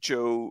think,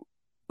 Joe,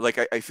 like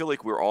I feel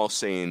like we're all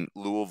saying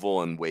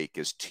Louisville and Wake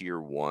is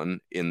tier 1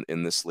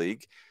 in this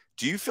league.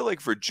 Do you feel like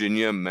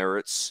Virginia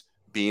merits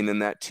being in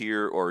that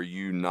tier, or are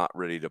you not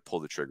ready to pull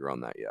the trigger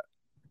on that yet?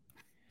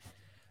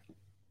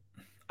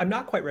 I'm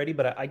not quite ready,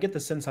 but I get the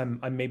sense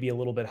I'm maybe a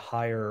little bit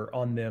higher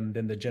on them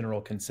than the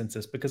general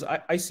consensus, because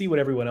I see what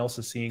everyone else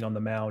is seeing on the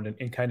mound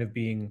and kind of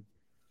being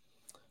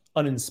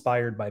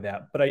uninspired by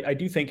that. But I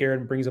do think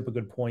Aaron brings up a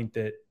good point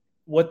that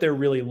what they're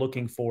really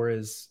looking for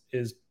is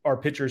our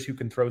pitchers who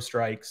can throw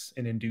strikes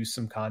and induce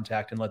some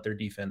contact and let their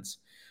defense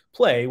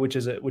play, which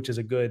is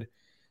a good,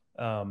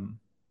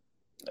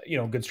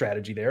 good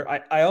strategy there.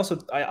 I also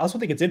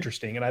think it's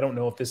interesting, and I don't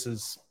know if this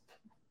is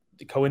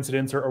a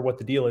coincidence or what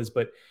the deal is,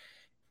 but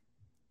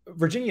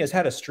Virginia has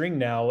had a string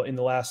now in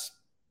the last,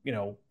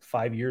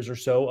 5 years or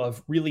so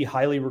of really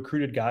highly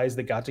recruited guys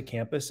that got to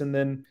campus. And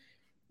then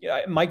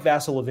Mike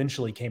Vassell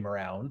eventually came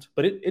around,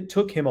 but it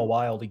took him a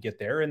while to get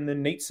there. And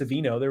then Nate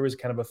Savino, there was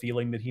kind of a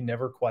feeling that he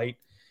never quite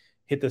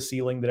hit the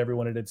ceiling that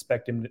everyone had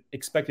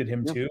expected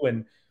him to.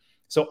 And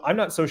so I'm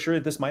not so sure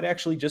that this might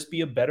actually just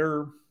be a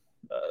better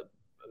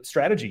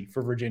strategy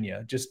for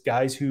Virginia. Just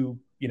guys who,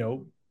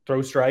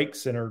 throw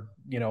strikes and are,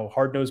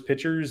 hard-nosed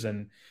pitchers.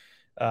 And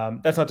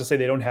that's not to say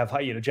they don't have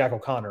high, Jack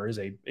O'Connor is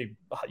a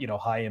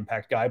high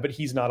impact guy, but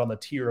he's not on the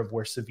tier of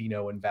where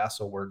Savino and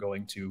Vassell were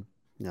going to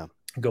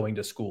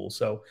school.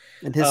 So,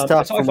 and his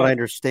stuff, from what I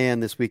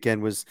understand, this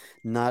weekend was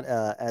not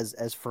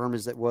as firm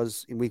as it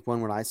was in week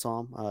 1 when I saw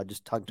him.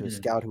 Just talking to a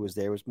scout who was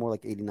there, it was more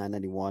like 89,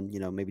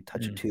 91, maybe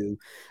touch of 2,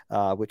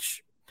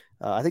 which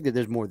I think that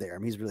there's more there. I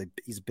mean,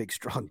 he's a big,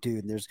 strong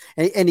dude,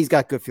 and he's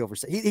got good feel for.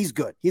 He's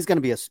good. He's going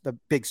to be a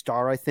big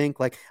star, I think.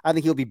 Like, I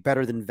think he'll be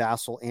better than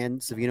Vassell and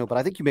Savino. But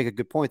I think you make a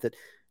good point that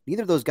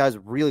neither of those guys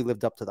really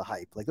lived up to the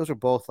hype. Like, those are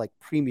both like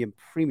premium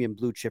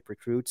blue chip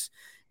recruits,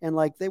 and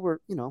like they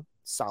were,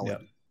 solid.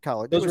 Yeah.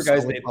 College. Those were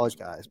guys college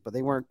guys, but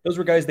they weren't. Those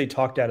were guys they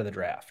talked out of the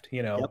draft,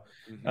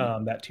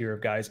 that tier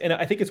of guys. And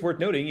I think it's worth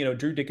noting,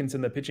 Drew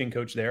Dickinson, the pitching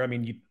coach there. I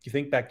mean, you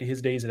think back to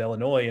his days at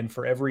Illinois, and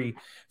for every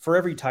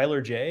Tyler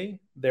J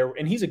there,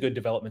 and he's a good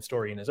development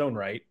story in his own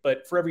right,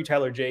 but for every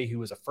Tyler J who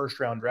was a first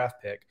round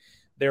draft pick,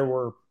 there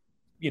were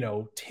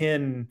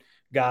 10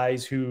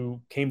 guys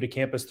who came to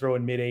campus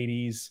throwing mid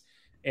 80s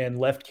and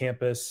left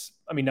campus.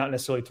 I mean, not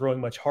necessarily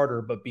throwing much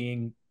harder, but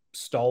being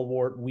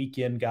stalwart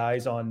weekend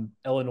guys on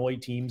Illinois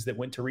teams that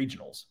went to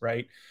regionals,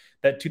 right?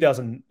 That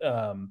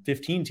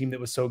 2015 team that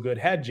was so good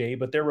had Jay,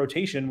 but their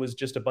rotation was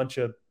just a bunch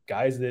of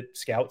guys that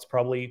scouts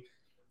probably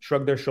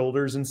shrugged their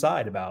shoulders and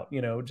sighed about,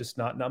 just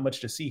not much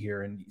to see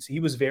here. And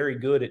he was very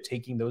good at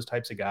taking those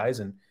types of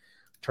guys and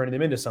turning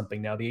them into something.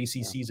 Now the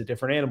ACC is a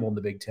different animal in the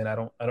Big Ten. I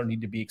don't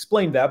need to be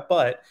explained that,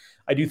 but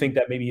I do think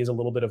that maybe is a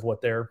little bit of what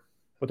they're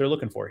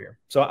looking for here.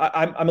 So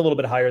I'm a little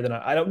bit higher than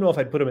I don't know if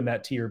I'd put them in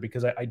that tier,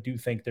 because I do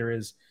think there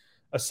is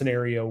a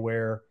scenario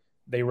where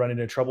they run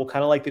into trouble,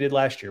 kind of like they did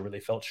last year, where they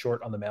felt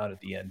short on the mound at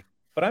the end.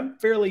 But I'm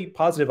fairly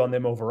positive on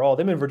them overall.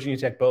 Them and Virginia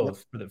Tech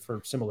both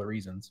for similar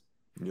reasons.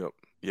 Yep.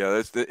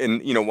 Yeah.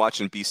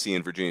 Watching BC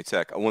and Virginia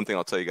Tech, one thing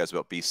I'll tell you guys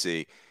about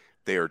BC,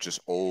 they are just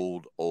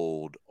old.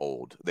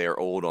 They are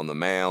old on the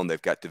mound.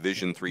 They've got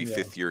Division III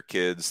fifth-year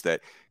kids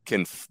that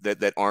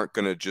aren't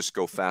going to just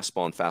go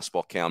fastball and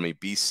fastball county.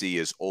 BC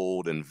is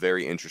old and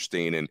very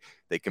interesting, and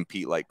they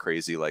compete like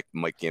crazy, like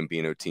Mike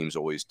Gambino teams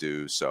always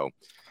do. So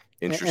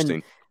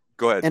interesting.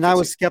 Go ahead. And I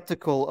was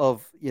skeptical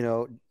of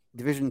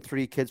Division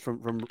III kids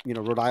from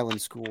Rhode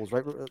Island schools,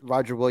 right?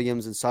 Roger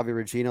Williams and Savio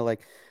Regina,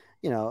 like,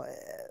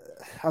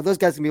 are those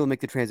guys gonna be able to make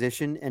the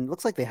transition? And it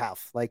looks like they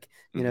have. Like,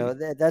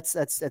 that's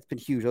been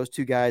huge. Those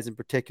two guys in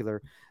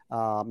particular.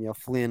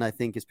 Flynn, I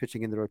think, is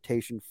pitching in the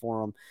rotation for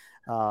them.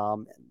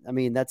 I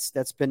mean, that's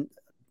been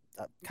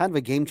kind of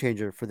a game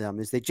changer for them.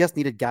 Is they just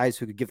needed guys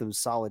who could give them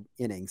solid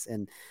innings,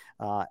 and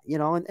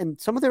and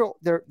some of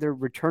their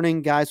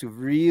returning guys who've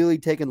really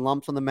taken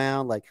lumps on the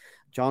mound, like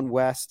John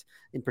West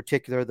in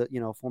particular,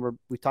 former,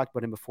 we talked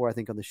about him before, I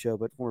think, on the show,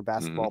 but former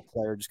basketball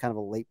player, just kind of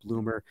a late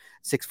bloomer,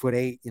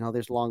 6'8",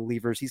 there's long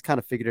levers. He's kind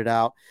of figured it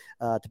out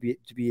to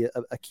be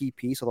a key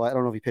piece. Although I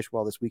don't know if he pitched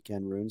well this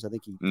weekend, Runes. I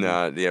think he.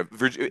 No, yeah.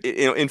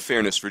 In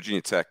fairness,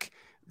 Virginia Tech,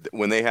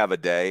 when they have a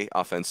day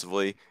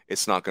offensively,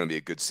 it's not going to be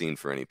a good scene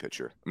for any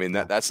pitcher. I mean,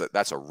 that's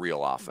a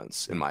real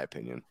offense, in my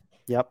opinion.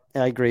 Yep,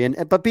 I agree.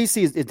 But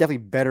BC is definitely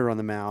better on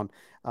the mound.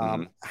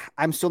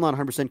 I'm still not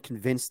 100%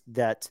 convinced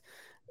that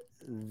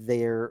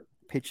their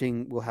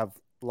pitching will have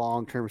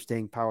long-term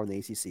staying power in the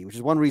ACC, which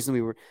is one reason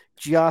we were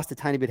just a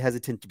tiny bit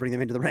hesitant to bring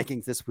them into the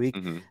rankings this week.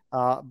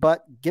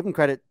 But give them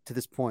credit to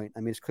this point. I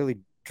mean, it's clearly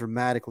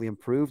dramatically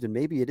improved, and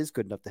maybe it is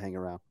good enough to hang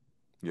around.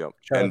 Yep.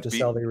 Shout out to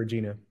Salve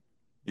Regina.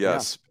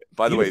 Yes. Yeah.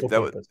 By the way,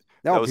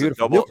 No, that was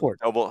beautiful. a Newport.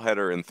 double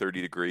header in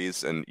 30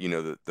 degrees, and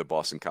the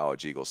Boston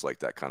College Eagles like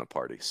that kind of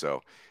party.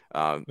 So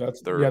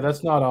That's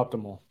not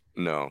optimal.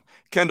 No.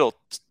 Kendall,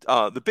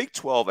 the Big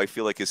 12, I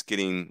feel like, is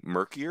getting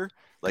murkier.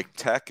 Like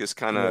Tech is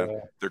kind of,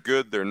 they're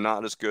good, they're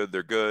not as good,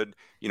 they're good.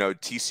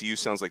 TCU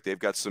sounds like they've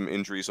got some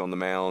injuries on the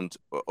mound.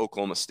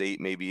 Oklahoma State,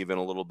 maybe even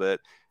a little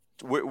bit.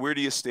 Where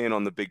do you stand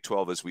on the Big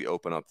 12 as we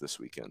open up this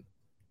weekend?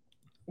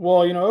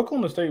 Well,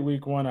 Oklahoma State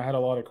week 1, I had a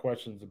lot of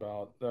questions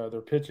about.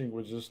 Their pitching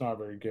was just not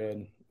very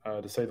good,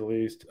 to say the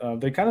least.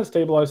 They kind of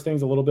stabilized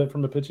things a little bit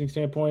from a pitching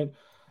standpoint.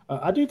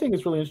 I do think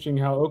it's really interesting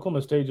how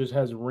Oklahoma State just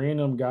has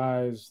random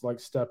guys like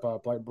step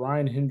up. Like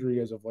Brian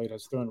Hendry as of late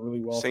has thrown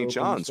really well. St.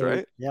 John's,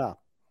 right? Yeah.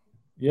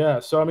 Yeah.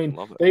 So, I mean,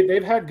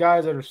 they've had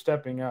guys that are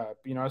stepping up.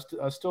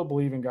 I still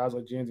believe in guys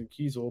like Jansen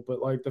Kiesel, but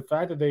like the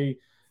fact that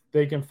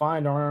they can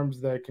find arms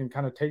that can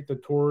kind of take the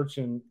torch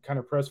and kind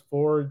of press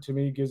forward, to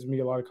me, gives me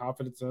a lot of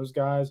confidence in those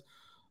guys.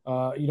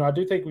 I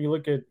do think when you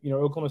look at,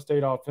 Oklahoma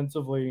State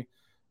offensively,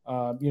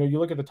 you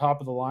look at the top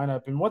of the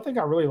lineup. And one thing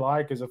I really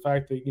like is the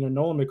fact that,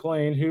 Nolan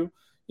McLean, who,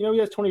 he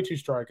has 22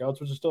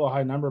 strikeouts, which is still a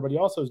high number, but he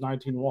also has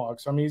 19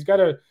 walks. I mean, he's got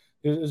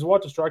his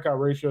walk to strikeout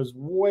ratio is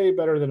way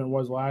better than it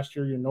was last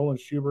year. Nolan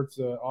Schubert's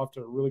off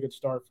to a really good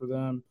start for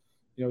them.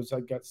 He's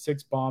got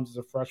 6 bombs as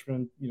a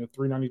freshman,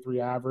 393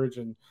 average.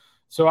 And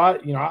so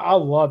I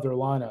love their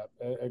lineup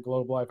at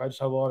Globe Life. I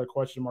just have a lot of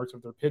question marks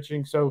with their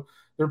pitching. So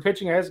their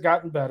pitching has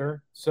gotten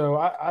better. So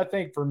I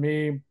think for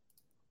me,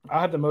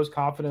 I have the most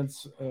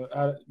confidence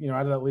out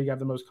of that league. I have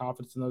the most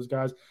confidence in those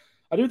guys.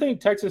 I do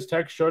think Texas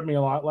Tech showed me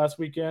a lot last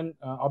weekend.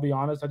 I'll be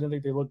honest. I didn't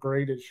think they looked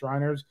great at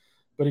Shriners,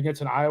 but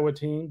against an Iowa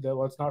team that,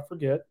 let's not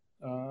forget,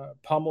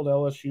 pummeled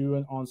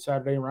LSU on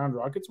Saturday in Round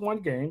Rock. It's one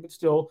game, but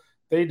still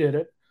they did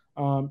it.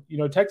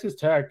 Texas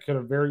Tech could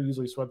have very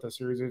easily swept that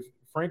series if,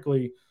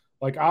 frankly,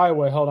 like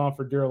Iowa held on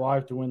for dear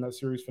life to win that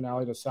series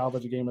finale, to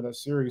salvage a game of that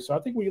series. So I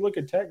think when you look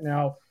at Tech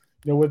now,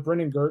 with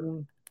Brendan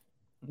Gurton,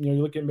 you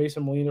look at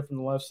Mason Molina from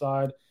the left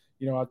side.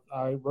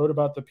 I wrote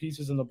about the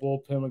pieces in the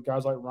bullpen with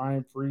guys like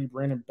Ryan Free,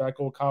 Brandon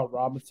Beckel, Kyle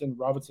Robinson.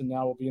 Robinson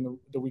now will be in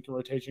the weekend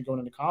rotation going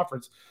into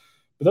conference.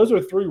 But those are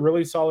 3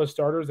 really solid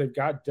starters. They've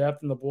got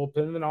depth in the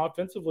bullpen. And then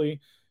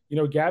offensively,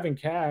 Gavin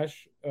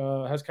Cash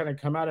has kind of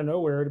come out of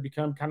nowhere to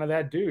become kind of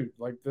that dude.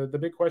 Like the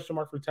big question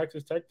mark for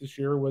Texas Tech this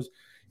year was,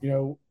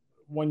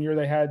 one year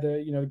they had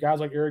the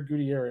guys like Eric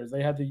Gutierrez.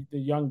 They had the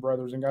young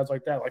brothers and guys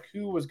like that. Like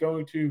who was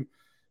going to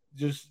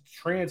just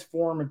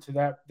transform into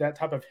that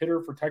type of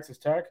hitter for Texas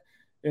Tech?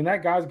 And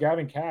that guy's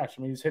Gavin Cash.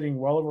 I mean, he's hitting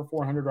well over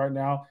 400 right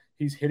now.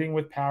 He's hitting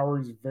with power.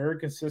 He's very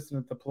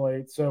consistent at the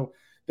plate. So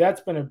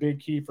that's been a big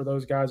key for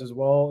those guys as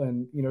well.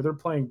 And, they're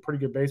playing pretty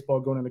good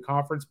baseball going into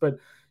conference. But,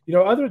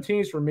 other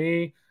teams for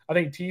me, I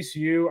think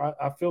TCU,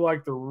 I feel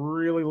like they're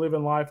really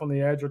living life on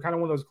the edge. They're kind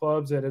of one of those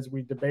clubs that, as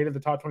we debated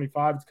the top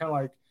 25, it's kind of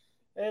like,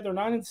 hey, they're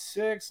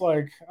 9-6.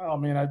 Like, oh,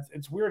 man,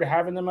 it's weird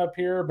having them up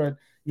here. But,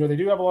 they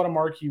do have a lot of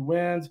marquee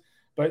wins.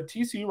 But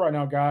TCU right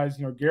now, guys,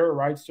 Garrett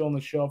Wright's still on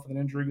the shelf with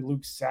an injury.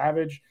 Luke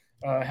Savage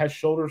has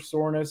shoulder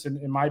soreness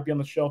and might be on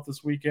the shelf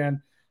this weekend.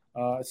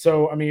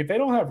 So, I mean, if they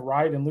don't have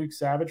Wright and Luke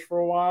Savage for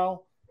a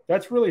while,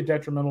 that's really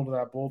detrimental to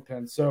that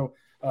bullpen. So,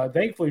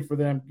 thankfully for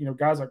them,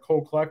 guys like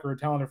Cole Klecker, a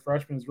talented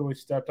freshman, has really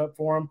stepped up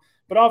for them.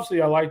 But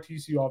obviously, I like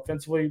TCU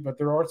offensively, but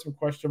there are some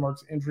question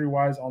marks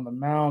injury-wise on the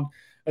mound.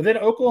 And then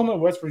Oklahoma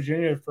and West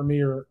Virginia, for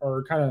me,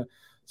 are kind of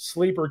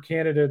sleeper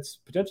candidates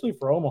potentially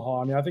for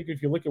Omaha. I mean, I think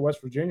if you look at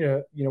West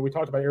Virginia, we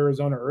talked about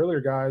Arizona earlier,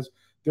 guys.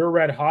 They're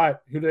red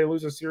hot. Who do they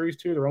lose a series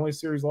to? Their only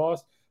series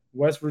loss?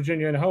 West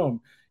Virginia at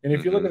home. And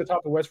if you look at the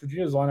top of West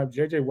Virginia's lineup,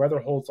 J.J.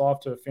 Weatherholt's off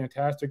to a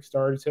fantastic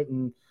start. He's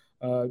hitting,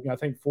 I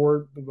think,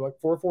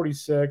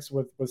 446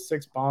 with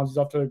 6 bombs. He's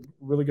off to a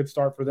really good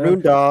start for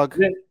them. Moondog.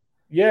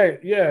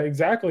 Yeah,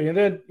 exactly. And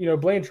then,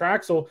 Blaine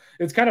Traxel,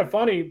 it's kind of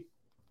funny.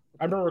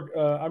 I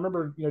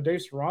remember,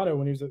 Dave Serrano,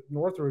 when he was at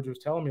Northridge, was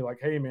telling me, like,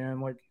 hey,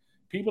 man, like,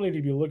 people need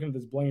to be looking at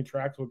this Blaine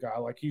Traxel guy.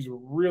 Like, he's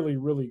really,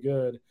 really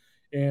good.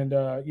 And,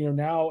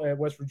 now at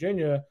West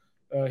Virginia,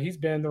 he's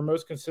been their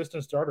most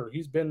consistent starter.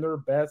 He's been their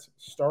best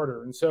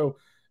starter. And so,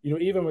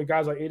 even with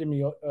guys like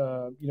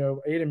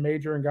Aiden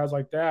Major and guys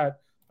like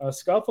that,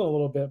 scuffling a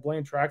little bit,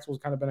 Blaine Traxel's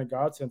kind of been a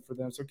godsend for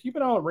them. So keep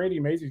an eye on Randy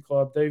Mazey's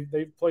club.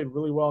 They've played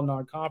really well in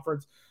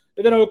non-conference.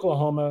 And then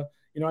Oklahoma,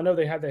 I know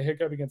they had the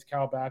hiccup against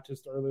Cal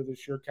Baptist earlier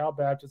this year. Cal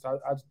Baptist, I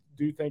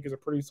do think, is a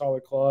pretty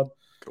solid club.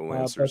 Cool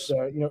answers.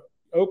 But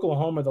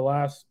Oklahoma, the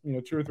last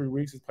 2 or 3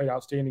 weeks, has played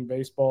outstanding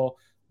baseball.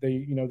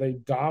 They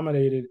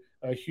dominated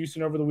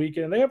Houston over the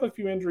weekend. They have a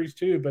few injuries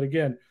too, but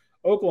again,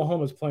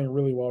 Oklahoma's playing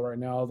really well right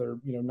now. They're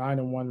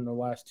 9-1 in the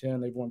last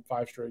 10. They've won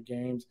 5 straight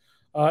games.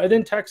 And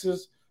then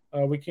Texas,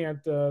 we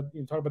can't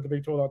talk about the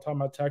Big 12 without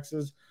talking about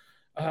Texas.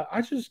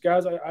 I just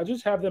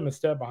have them a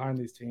step behind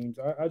these teams.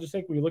 I just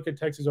think when you look at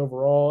Texas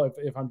overall,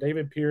 if I'm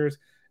David Pierce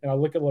and I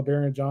look at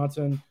LeBaron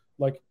Johnson,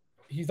 like,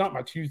 he's not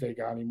my Tuesday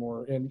guy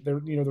anymore. And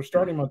they're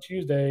starting him on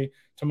Tuesday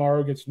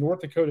tomorrow against North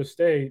Dakota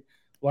State.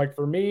 Like,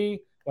 for me,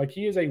 like,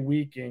 he is a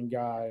weekend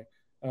guy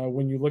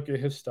when you look at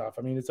his stuff.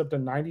 I mean, it's up to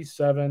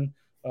 97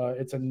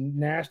 It's a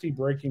nasty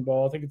breaking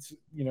ball. I think it's,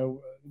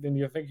 then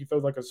you think he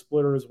throws like a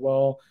splitter as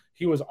well.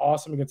 He was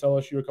awesome against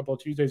LSU a couple of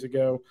Tuesdays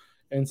ago.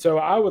 And so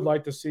I would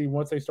like to see,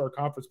 once they start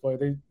conference play,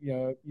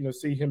 they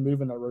see him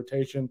move in that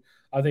rotation.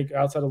 I think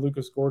outside of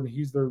Lucas Gordon,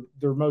 he's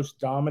their most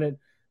dominant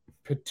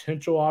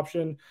potential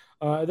option.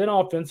 Then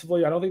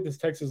offensively, I don't think this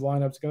Texas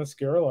lineup is going to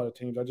scare a lot of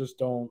teams. I just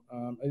don't.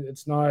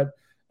 It's not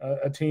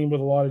a team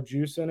with a lot of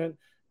juice in it.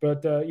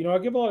 But, I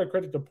give a lot of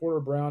credit to Porter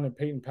Brown and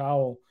Peyton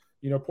Powell.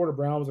 Porter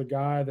Brown was a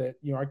guy that,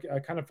 I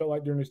kind of felt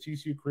like during his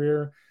TCU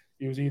career,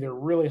 he was either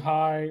really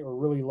high or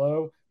really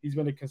low. He's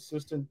been a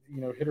consistent,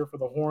 hitter for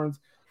the Horns.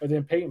 And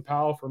then Peyton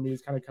Powell, for me,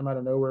 has kind of come out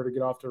of nowhere to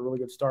get off to a really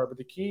good start. But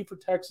the key for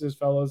Texas,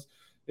 fellas,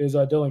 is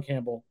Dylan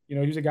Campbell.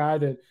 He's a guy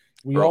that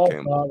we all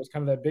thought was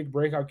kind of that big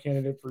breakout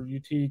candidate for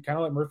UT, kind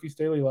of like Murphy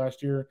Staley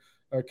last year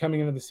coming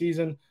into the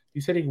season.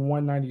 He's hitting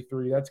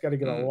 193. That's got to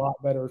get a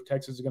lot better if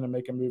Texas is going to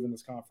make a move in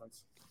this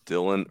conference.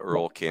 Dylan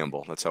Earl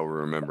Campbell. That's how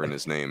we're remembering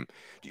his name.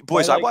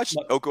 Boys, I watched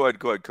 – go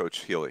ahead,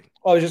 Coach Healy.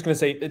 I was just going to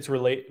say it's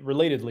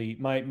relatedly,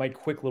 my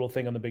quick little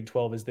thing on the Big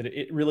 12 is that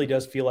it really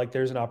does feel like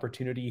there's an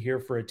opportunity here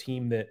for a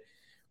team that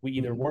we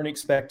either weren't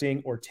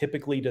expecting or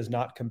typically does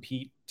not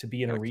compete to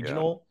be in a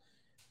regional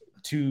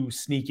to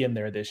sneak in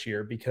there this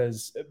year,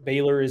 because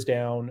Baylor is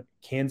down,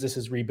 Kansas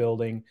is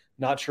rebuilding,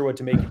 not sure what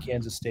to make of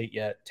Kansas State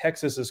yet.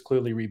 Texas is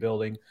clearly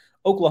rebuilding.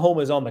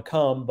 Oklahoma is on the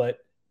come, but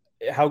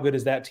how good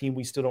is that team?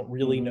 We still don't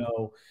really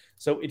know.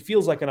 So it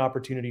feels like an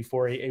opportunity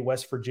for a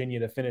West Virginia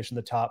to finish in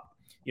the top,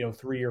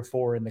 3 or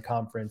 4 in the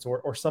conference,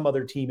 or some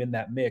other team in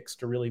that mix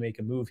to really make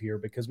a move here,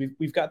 because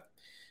we've got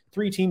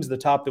 3 teams at the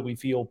top that we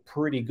feel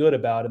pretty good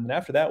about. And then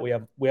after that, we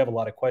have a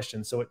lot of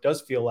questions. So it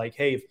does feel like,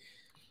 hey,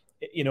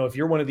 if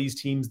you're one of these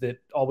teams that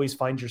always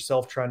finds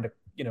yourself trying to,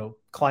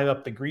 climb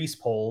up the grease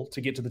pole to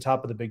get to the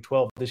top of the Big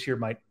 12, this year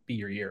might be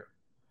your year.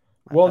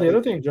 Well, the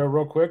other thing, Joe,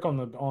 real quick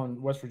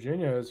on West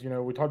Virginia is,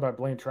 we talked about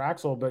Blaine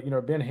Traxel, but,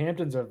 Ben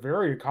Hampton's a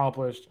very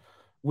accomplished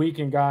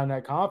weekend guy in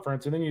that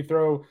conference. And then you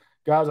throw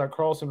guys like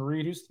Carlson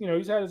Reed, who's,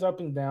 he's had his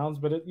ups and downs,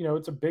 but,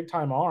 it's a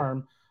big-time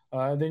arm.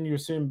 And then you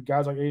assume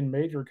guys like Aiden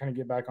Major kind of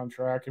get back on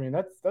track. I mean,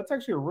 that's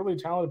actually a really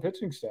talented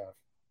pitching staff.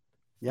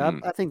 Yeah,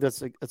 I think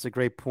that's a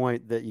great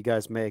point that you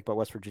guys make about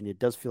West Virginia. It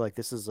does feel like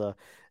this is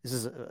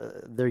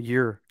their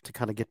year to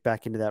kind of get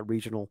back into that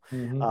regional.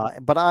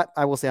 But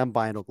I will say I'm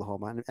buying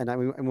Oklahoma, and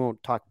we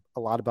won't talk a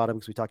lot about them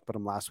because we talked about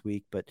them last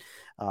week. But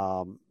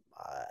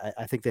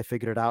I think they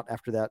figured it out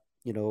after that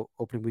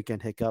opening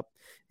weekend hiccup.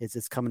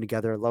 It's coming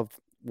together. I love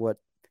what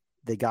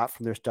they got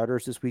from their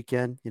starters this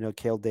weekend.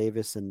 Cale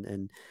Davis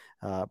and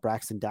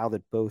Braxton Dow,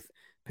 that both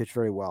pitched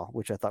very well,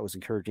 which I thought was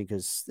encouraging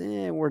because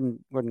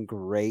weren't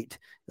great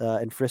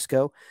in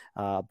Frisco.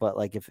 But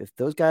like if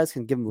those guys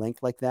can give them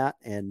length like that,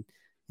 and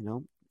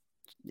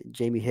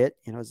Jamie hit,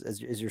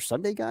 is your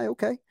Sunday guy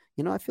okay?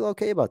 I feel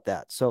okay about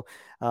that. So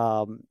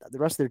the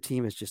rest of their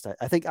team is just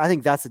I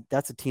think that's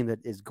a team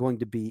that is going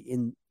to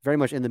be very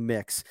much in the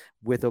mix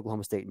with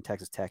Oklahoma State and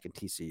Texas Tech and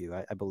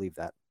TCU. I believe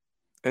that.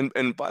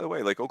 And by the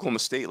way, like Oklahoma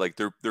State, like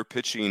their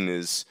pitching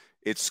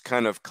it's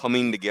kind of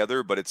coming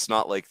together, but it's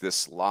not like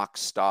this lock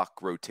stock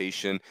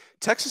rotation.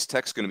 Texas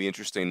Tech's going to be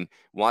interesting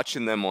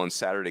watching them on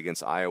Saturday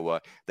against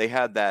Iowa. They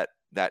had that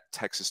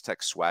Texas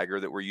Tech swagger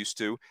that we're used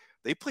to.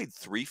 They played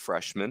 3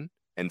 freshmen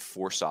and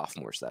 4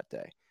 sophomores that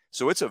day.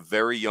 So it's a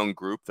very young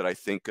group that I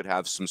think could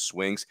have some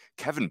swings.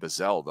 Kevin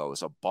Bazell, though,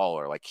 is a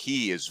baller. Like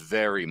he is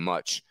very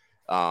much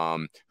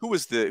who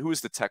was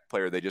the Tech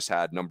player they just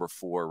had, number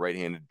 4,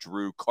 right-handed?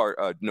 Drew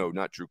Carter. No,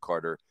 not Drew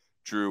Carter.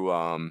 Drew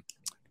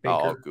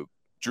Baker.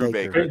 Drew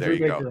Baker. There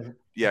you go.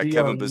 Yeah,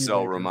 Kevin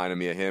Bazell Baker. reminded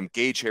me of him.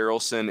 Gage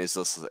Harrelson is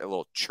a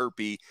little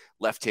chirpy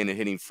left-handed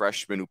hitting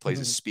freshman who plays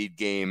a speed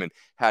game and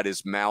had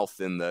his mouth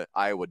in the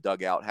Iowa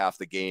dugout half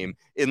the game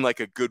in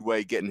like a good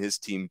way, getting his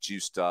team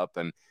juiced up.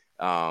 And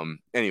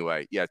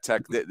anyway, yeah,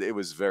 Tech, it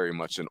was very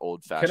much an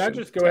old-fashioned. Can I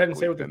just go ahead and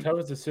say what the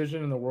toughest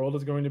decision in the world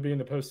is going to be in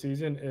the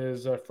postseason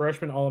is a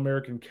freshman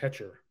All-American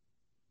catcher.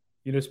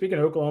 Speaking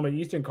of Oklahoma,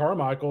 Easton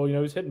Carmichael,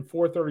 he's hitting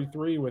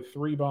 .433 with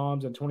 3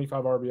 bombs and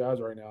 25 RBIs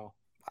right now.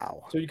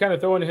 Wow. So you kind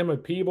of throw into him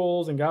with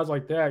Peebles and guys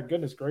like that.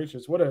 Goodness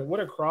gracious. What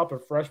a crop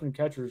of freshman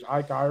catchers.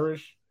 Ike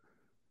Irish.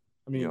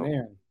 I mean,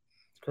 man,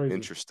 it's crazy.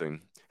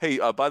 Interesting. Hey,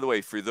 by the way,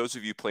 for those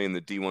of you playing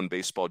the D1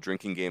 baseball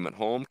drinking game at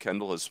home,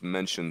 Kendall has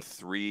mentioned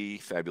 3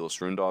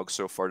 fabulous Rune Dogs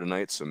so far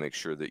tonight, so make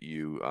sure that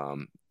you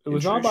it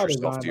was not by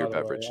yourself design, to your by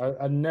the beverage. way.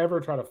 I never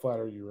try to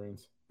flatter you,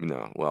 Runes.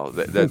 No, well,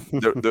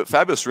 the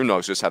fabulous Rune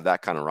Dogs just have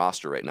that kind of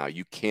roster right now.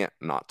 You can't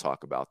not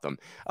talk about them.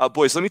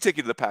 Boys, let me take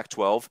you to the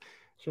Pac-12.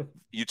 Sure.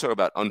 You talk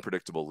about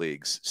unpredictable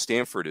leagues.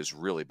 Stanford is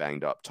really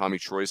banged up. Tommy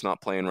Troy's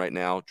not playing right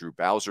now. Drew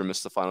Bowser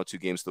missed the final 2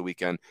 games of the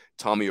weekend.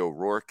 Tommy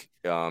O'Rourke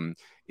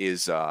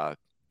is out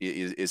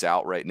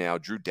right now.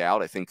 Drew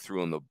Dowd, I think,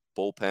 threw in the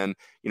bullpen.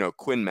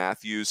 Quinn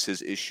Matthews,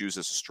 his issues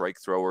as a strike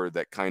thrower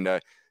that kind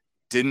of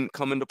didn't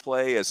come into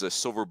play as a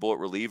silver bullet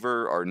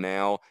reliever are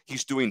now –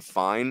 he's doing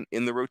fine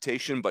in the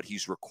rotation, but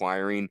he's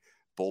requiring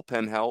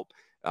bullpen help.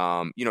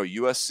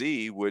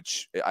 USC,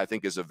 which I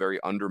think is a very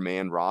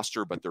undermanned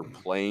roster, but they're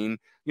playing,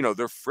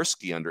 they're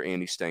frisky under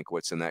Andy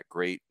Stankiewicz and that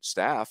great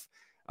staff.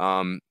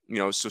 So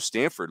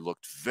Stanford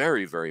looked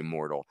very, very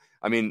mortal.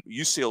 I mean,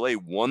 UCLA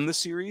won the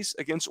series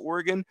against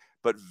Oregon,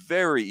 but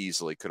very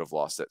easily could have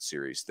lost that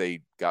series.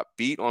 They got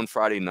beat on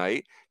Friday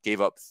night,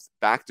 gave up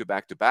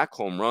back-to-back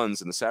home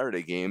runs in the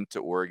Saturday game to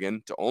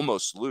Oregon to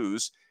almost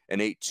lose an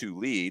 8-2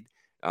 lead.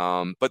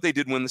 But they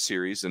did win the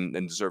series and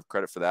deserve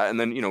credit for that. And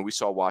then, we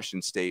saw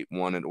Washington State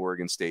won at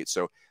Oregon State.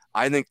 So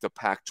I think the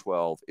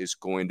Pac-12 is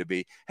going to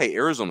be, hey,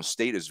 Arizona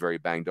State is very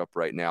banged up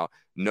right now.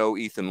 No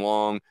Ethan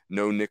Long,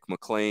 no Nick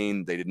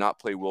McLean. They did not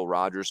play Will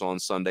Rogers on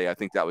Sunday. I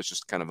think that was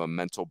just kind of a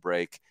mental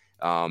break.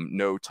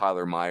 No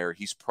Tyler Meyer.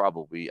 He's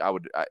probably,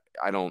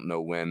 I don't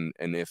know when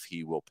and if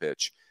he will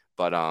pitch.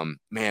 But,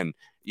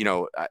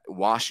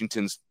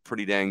 Washington's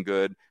pretty dang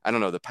good. I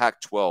don't know. The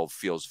Pac-12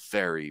 feels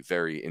very,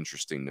 very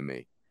interesting to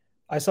me.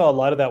 I saw a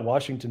lot of that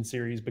Washington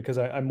series because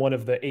I'm one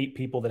of the 8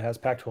 people that has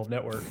Pac-12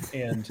 Network,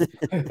 and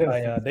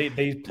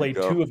they played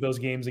 2 of those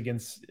games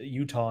against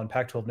Utah on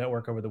Pac-12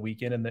 Network over the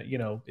weekend, and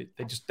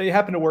they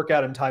happened to work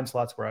out in time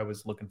slots where I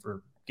was looking for a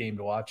game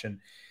to watch, and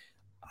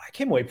I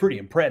came away pretty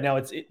impressed. Now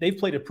they've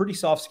played a pretty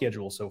soft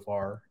schedule so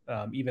far,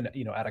 even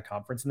at a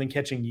conference, and then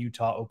catching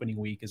Utah opening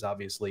week is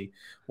obviously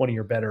one of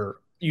your better.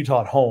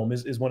 Utah at home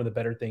is one of the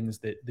better things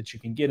that you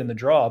can get in the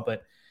draw,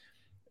 but.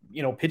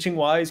 Pitching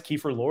wise,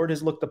 Kiefer Lord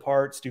has looked the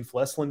part. Stu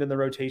Flesland in the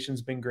rotation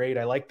has been great.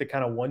 I like the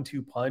kind of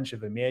 1-2 punch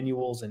of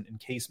Emmanuel's and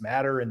Case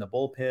Matter in the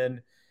bullpen.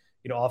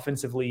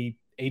 Offensively,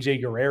 AJ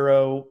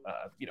Guerrero,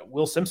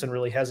 Will Simpson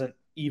really hasn't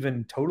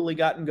even totally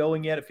gotten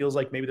going yet. It feels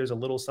like maybe there's a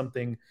little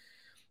something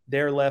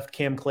there left.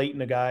 Cam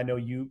Clayton, a guy I know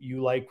you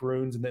like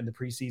Runes, and then the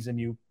preseason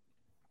you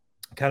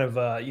kind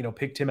of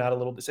picked him out a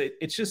little bit. So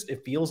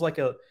it feels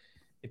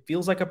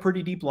like a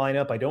pretty deep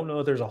lineup. I don't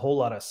know if there's a whole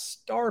lot of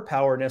star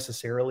power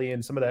necessarily,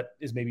 and some of that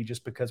is maybe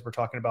just because we're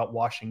talking about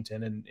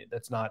Washington, and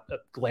that's not a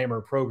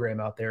glamour program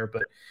out there.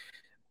 But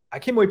I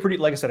came away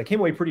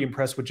pretty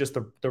impressed with just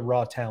the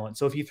raw talent.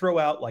 So if you throw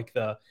out like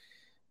the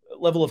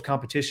level of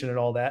competition and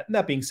all that, and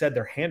that being said,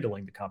 they're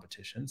handling the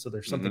competition, so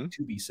there's something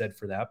to be said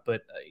for that.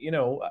 But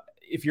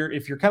if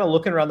you're kind of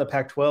looking around the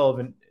Pac-12,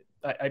 and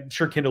I'm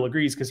sure Kendall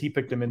agrees because he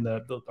picked them in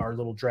our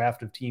little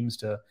draft of teams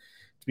to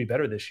be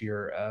better this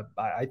year.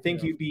 I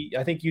think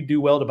you'd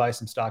do well to buy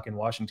some stock in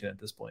Washington at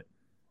this point.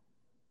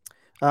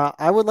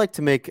 I would like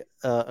to make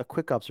a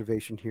quick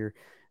observation here.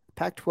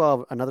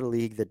 Pac-12, another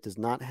league that does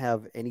not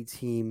have any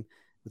team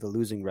with a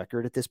losing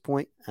record at this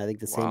point. I think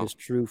the same is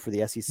true for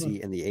the SEC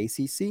and the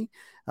ACC.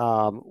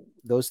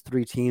 Those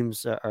 3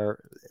 teams are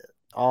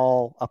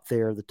all up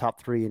there, the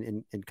top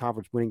 3 in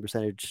conference winning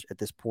percentage at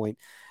this point,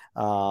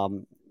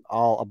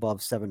 all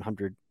above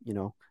 700,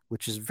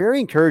 which is very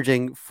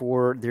encouraging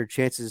for their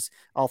chances,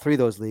 all 3 of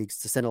those leagues,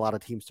 to send a lot of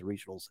teams to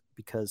regionals.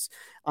 Because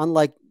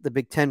unlike the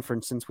Big Ten, for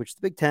instance, which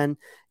the Big Ten,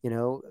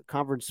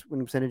 conference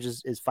winning percentage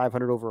is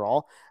 500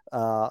 overall.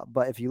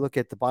 But if you look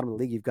at the bottom of the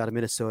league, you've got a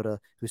Minnesota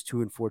who's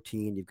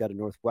 2-14. You've got a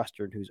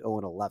Northwestern who's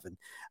 0-11.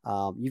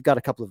 You've got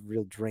a couple of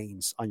real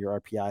drains on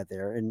your RPI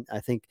there. And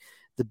I think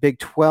the Big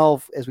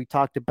 12, as we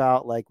talked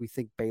about, we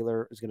think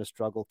Baylor is going to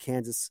struggle.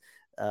 Kansas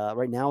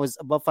right now is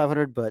above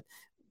 500, but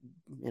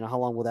how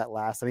long will that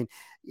last? I mean,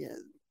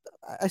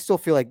 I still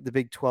feel like the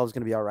Big 12 is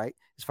going to be all right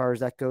as far as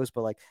that goes,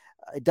 but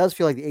it does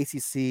feel like the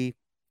ACC,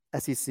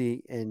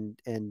 SEC,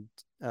 and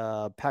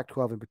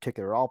Pac-12 in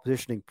particular are all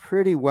positioning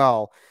pretty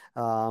well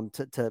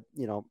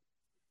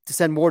to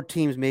send more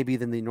teams maybe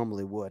than they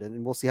normally would,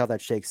 and we'll see how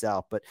that shakes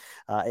out. But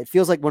it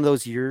feels like one of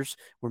those years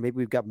where maybe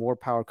we've got more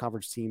power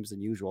conference teams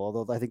than usual.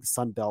 Although I think the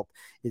Sun Belt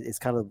is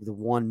kind of the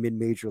one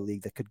mid-major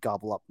league that could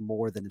gobble up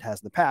more than it has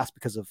in the past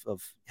because of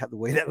the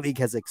way that league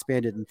has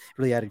expanded and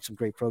really adding some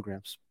great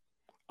programs.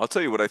 I'll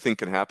tell you what I think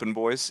can happen,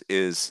 boys,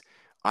 is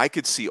I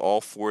could see all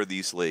 4 of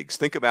these leagues.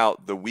 Think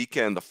about the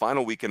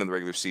final weekend of the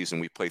regular season.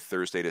 We play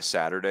Thursday to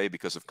Saturday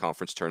because of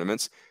conference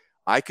tournaments.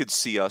 I could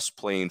see us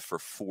playing for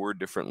 4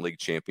 different league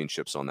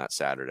championships on that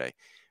Saturday.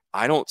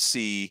 I don't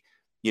see,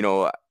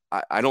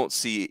 I don't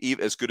see,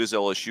 as good as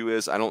LSU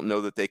is, I don't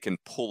know that they can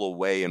pull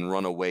away and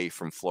run away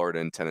from Florida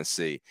and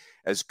Tennessee.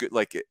 As good,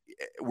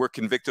 we're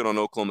convicted on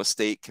Oklahoma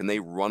State. Can they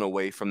run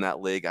away from that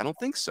league? I don't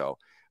think so.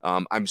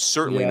 I'm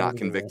certainly not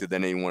convicted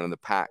that anyone in the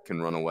Pac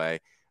can run away.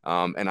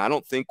 And I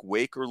don't think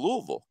Wake or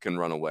Louisville can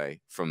run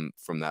away from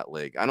that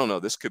league. I don't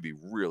know. This could be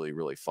really,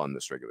 really fun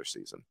this regular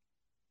season.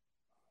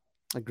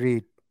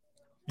 Agreed.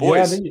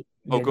 Boys,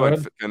 go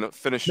ahead and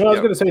finish. No, I was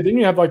going to say, then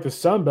you have the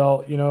Sun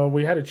Belt.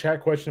 We had a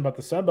chat question about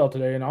the Sun Belt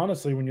today, and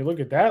honestly, when you look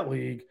at that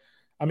league,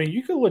 I mean,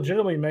 you could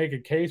legitimately make a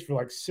case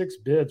for 6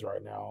 bids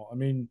right now. I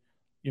mean,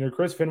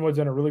 Chris Finwood's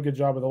done a really good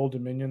job with Old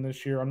Dominion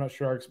this year. I'm not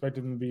sure I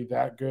expected him to be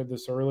that good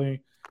this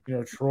early.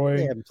 Troy,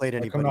 they haven't played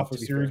anybody, coming off a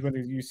series win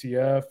at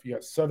UCF. You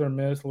got Southern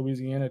Miss,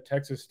 Louisiana,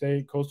 Texas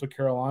State, Coastal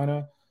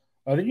Carolina.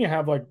 I think you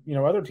have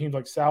other teams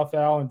like South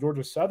Al and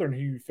Georgia Southern who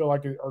you feel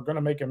like are going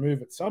to make a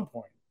move at some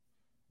point.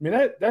 I mean,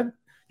 that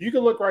you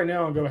could look right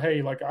now and go,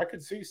 hey, I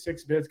could see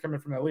 6 bids coming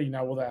from that league.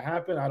 Now, will that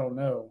happen? I don't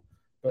know.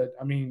 But,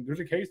 I mean,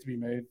 there's a case to be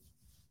made.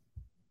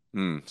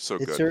 So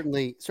It good.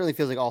 certainly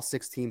feels like all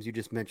 6 teams you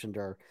just mentioned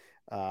are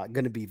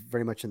going to be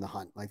very much in the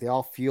hunt. Like they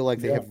all feel like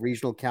they have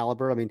regional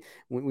caliber. I mean,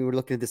 when we were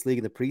looking at this league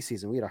in the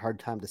preseason, we had a hard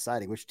time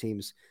deciding which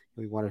teams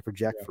we wanted to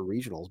project for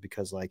regionals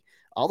because like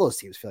all those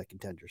teams feel like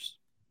contenders.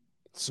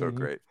 So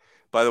great.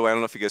 By the way, I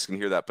don't know if you guys can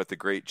hear that, but the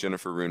great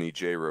Jennifer Rooney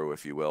J-Row,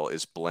 if you will,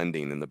 is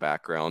blending in the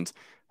background.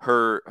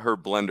 Her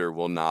blender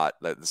will not.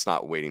 It's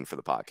not waiting for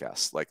the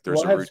podcast. Like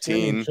there's a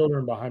routine.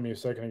 Children behind me a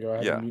second ago. I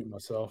had to mute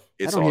myself.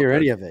 I don't hear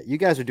any of it. You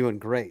guys are doing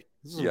great.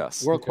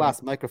 Yes,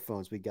 world-class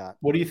microphones we got.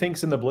 What do you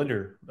think's in the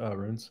blender,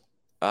 Runes?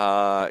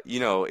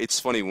 It's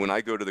funny when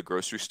I go to the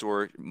grocery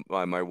store,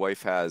 my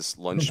wife has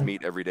lunch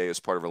meat every day as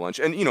part of her lunch.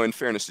 And, in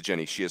fairness to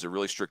Jenny, she has a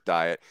really strict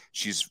diet.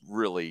 She's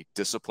really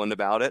disciplined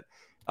about it.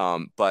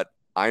 But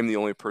I'm the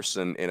only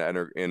person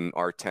in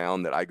our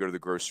town that I go to the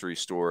grocery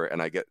store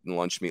and I get in the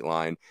lunch meat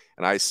line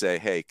and I say,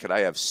 hey, could I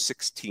have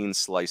 16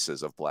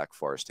 slices of Black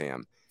Forest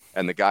ham?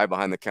 And the guy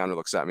behind the counter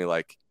looks at me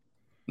like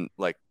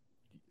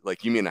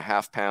you mean a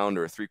half pound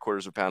or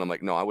 3/4 pound? I'm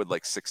like, no, I would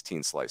like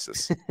 16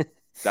 slices.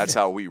 That's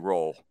how we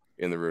roll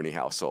in the Rooney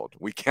household.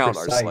 We count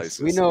our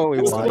slices. We know what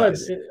we want.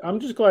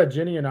 I'm just glad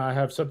Jenny and I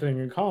have something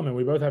in common.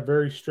 We both have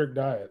very strict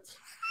diets.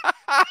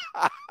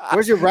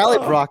 Where's your rally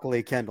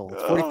broccoli, Kendall?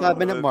 It's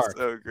 45-minute mark.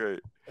 So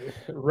great.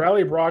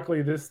 Rally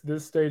broccoli this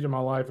stage of my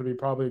life would be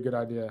probably a good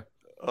idea.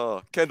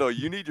 Oh, Kendall,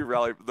 you need your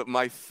rally.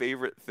 My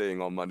favorite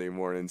thing on Monday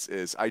mornings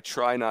is I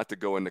try not to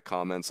go into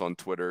comments on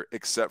Twitter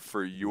except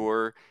for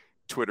your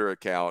Twitter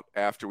account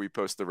after we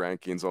post the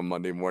rankings on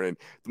Monday morning.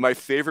 My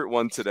favorite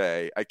one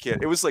today,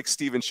 it was like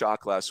Steven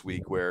Schock last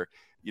week where,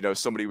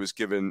 somebody was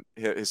given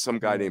some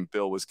guy named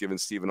Bill was giving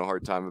Steven a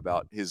hard time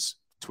about his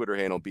Twitter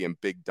handle being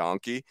Big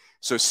Donkey.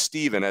 So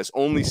Steven, as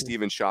only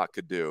Steven Schock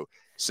could do,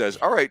 says,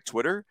 all right,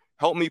 Twitter,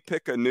 help me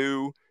pick a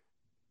new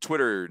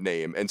Twitter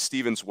name. And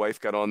Steven's wife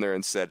got on there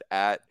and said,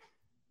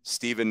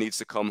 Steven needs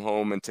to come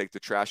home and take the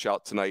trash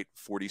out tonight,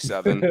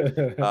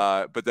 47.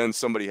 But then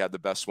somebody had the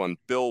best one.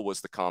 Bill was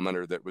the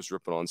commenter that was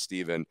ripping on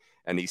Steven,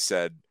 and he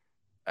said,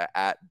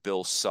 at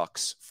Bill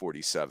sucks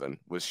 47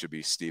 should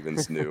be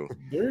Steven's new.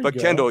 But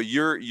Kendall,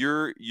 you're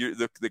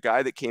the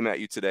guy that came at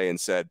you today and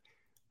said,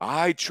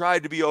 I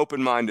tried to be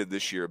open-minded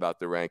this year about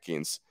the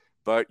rankings,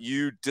 but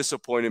you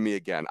disappointed me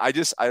again. I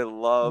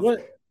love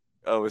what?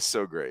 Oh, it was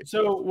so great.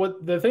 So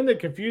the thing that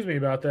confused me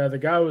about that, the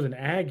guy was an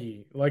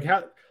Aggie. Like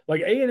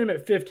A&M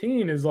at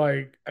 15 is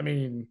I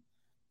don't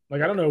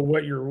know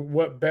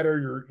what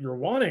better you're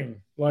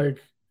wanting. Like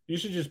you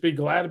should just be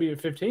glad to be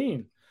at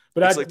 15.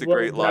 But it's the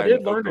great line. I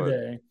did learn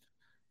today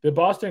that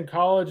Boston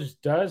College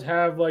does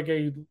have like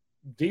a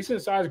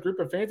decent sized group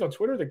of fans on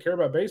Twitter that care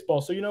about baseball.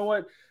 So you know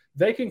what?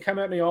 They can come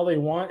at me all they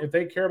want. If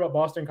they care about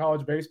Boston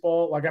College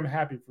baseball, I'm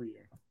happy for you.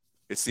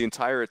 It's the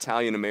entire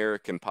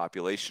Italian-American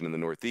population in the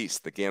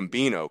Northeast, the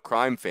Gambino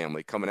crime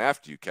family coming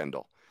after you,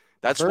 Kendall.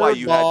 That's why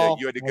you had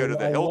to go to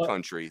the hill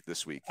country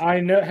this week. I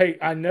know. Hey,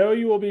 I know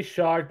you will be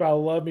shocked, but I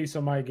love me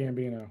some Mike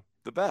Gambino.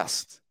 The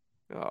best.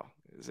 Oh,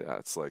 yeah,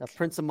 it's like a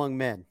prince among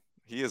men.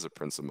 He is a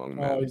prince among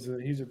men. Oh,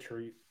 he's a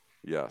treat.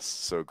 Yes,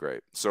 so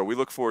great. So we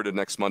look forward to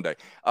next Monday.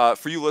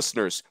 For you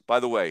listeners,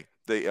 by the way,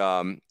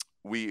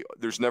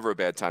 there's never a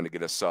bad time to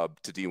get a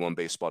sub to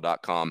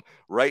D1Baseball.com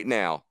right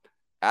now.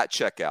 At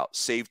checkout,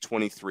 save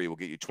 23 will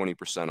get you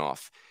 20%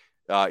 off.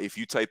 If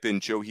you type in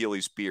Joe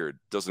Healy's beard,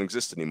 doesn't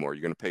exist anymore.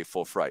 You're going to pay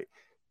full freight,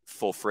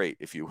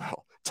 if you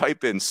will.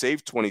 Type in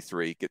save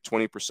 23, get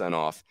 20%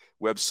 off.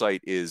 Website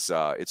is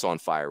it's on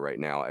fire right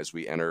now as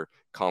we enter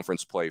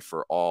conference play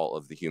for all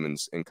of the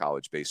humans in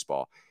college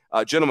baseball.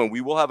 Gentlemen,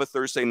 we will have a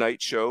Thursday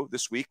night show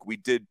this week. We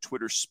did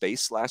Twitter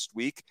Space last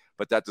week,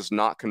 but that does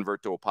not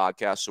convert to a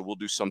podcast, so we'll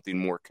do something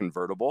more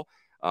convertible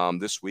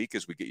this week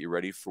as we get you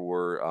ready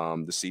for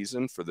the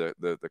season, for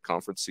the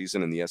conference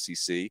season in the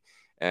SEC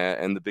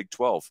and the Big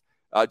 12.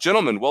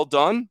 Gentlemen, well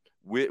done.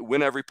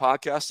 Win every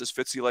podcast, as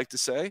Fitzy likes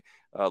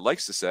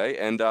to say.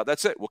 And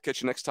that's it. We'll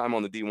catch you next time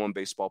on the D1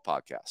 Baseball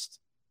Podcast.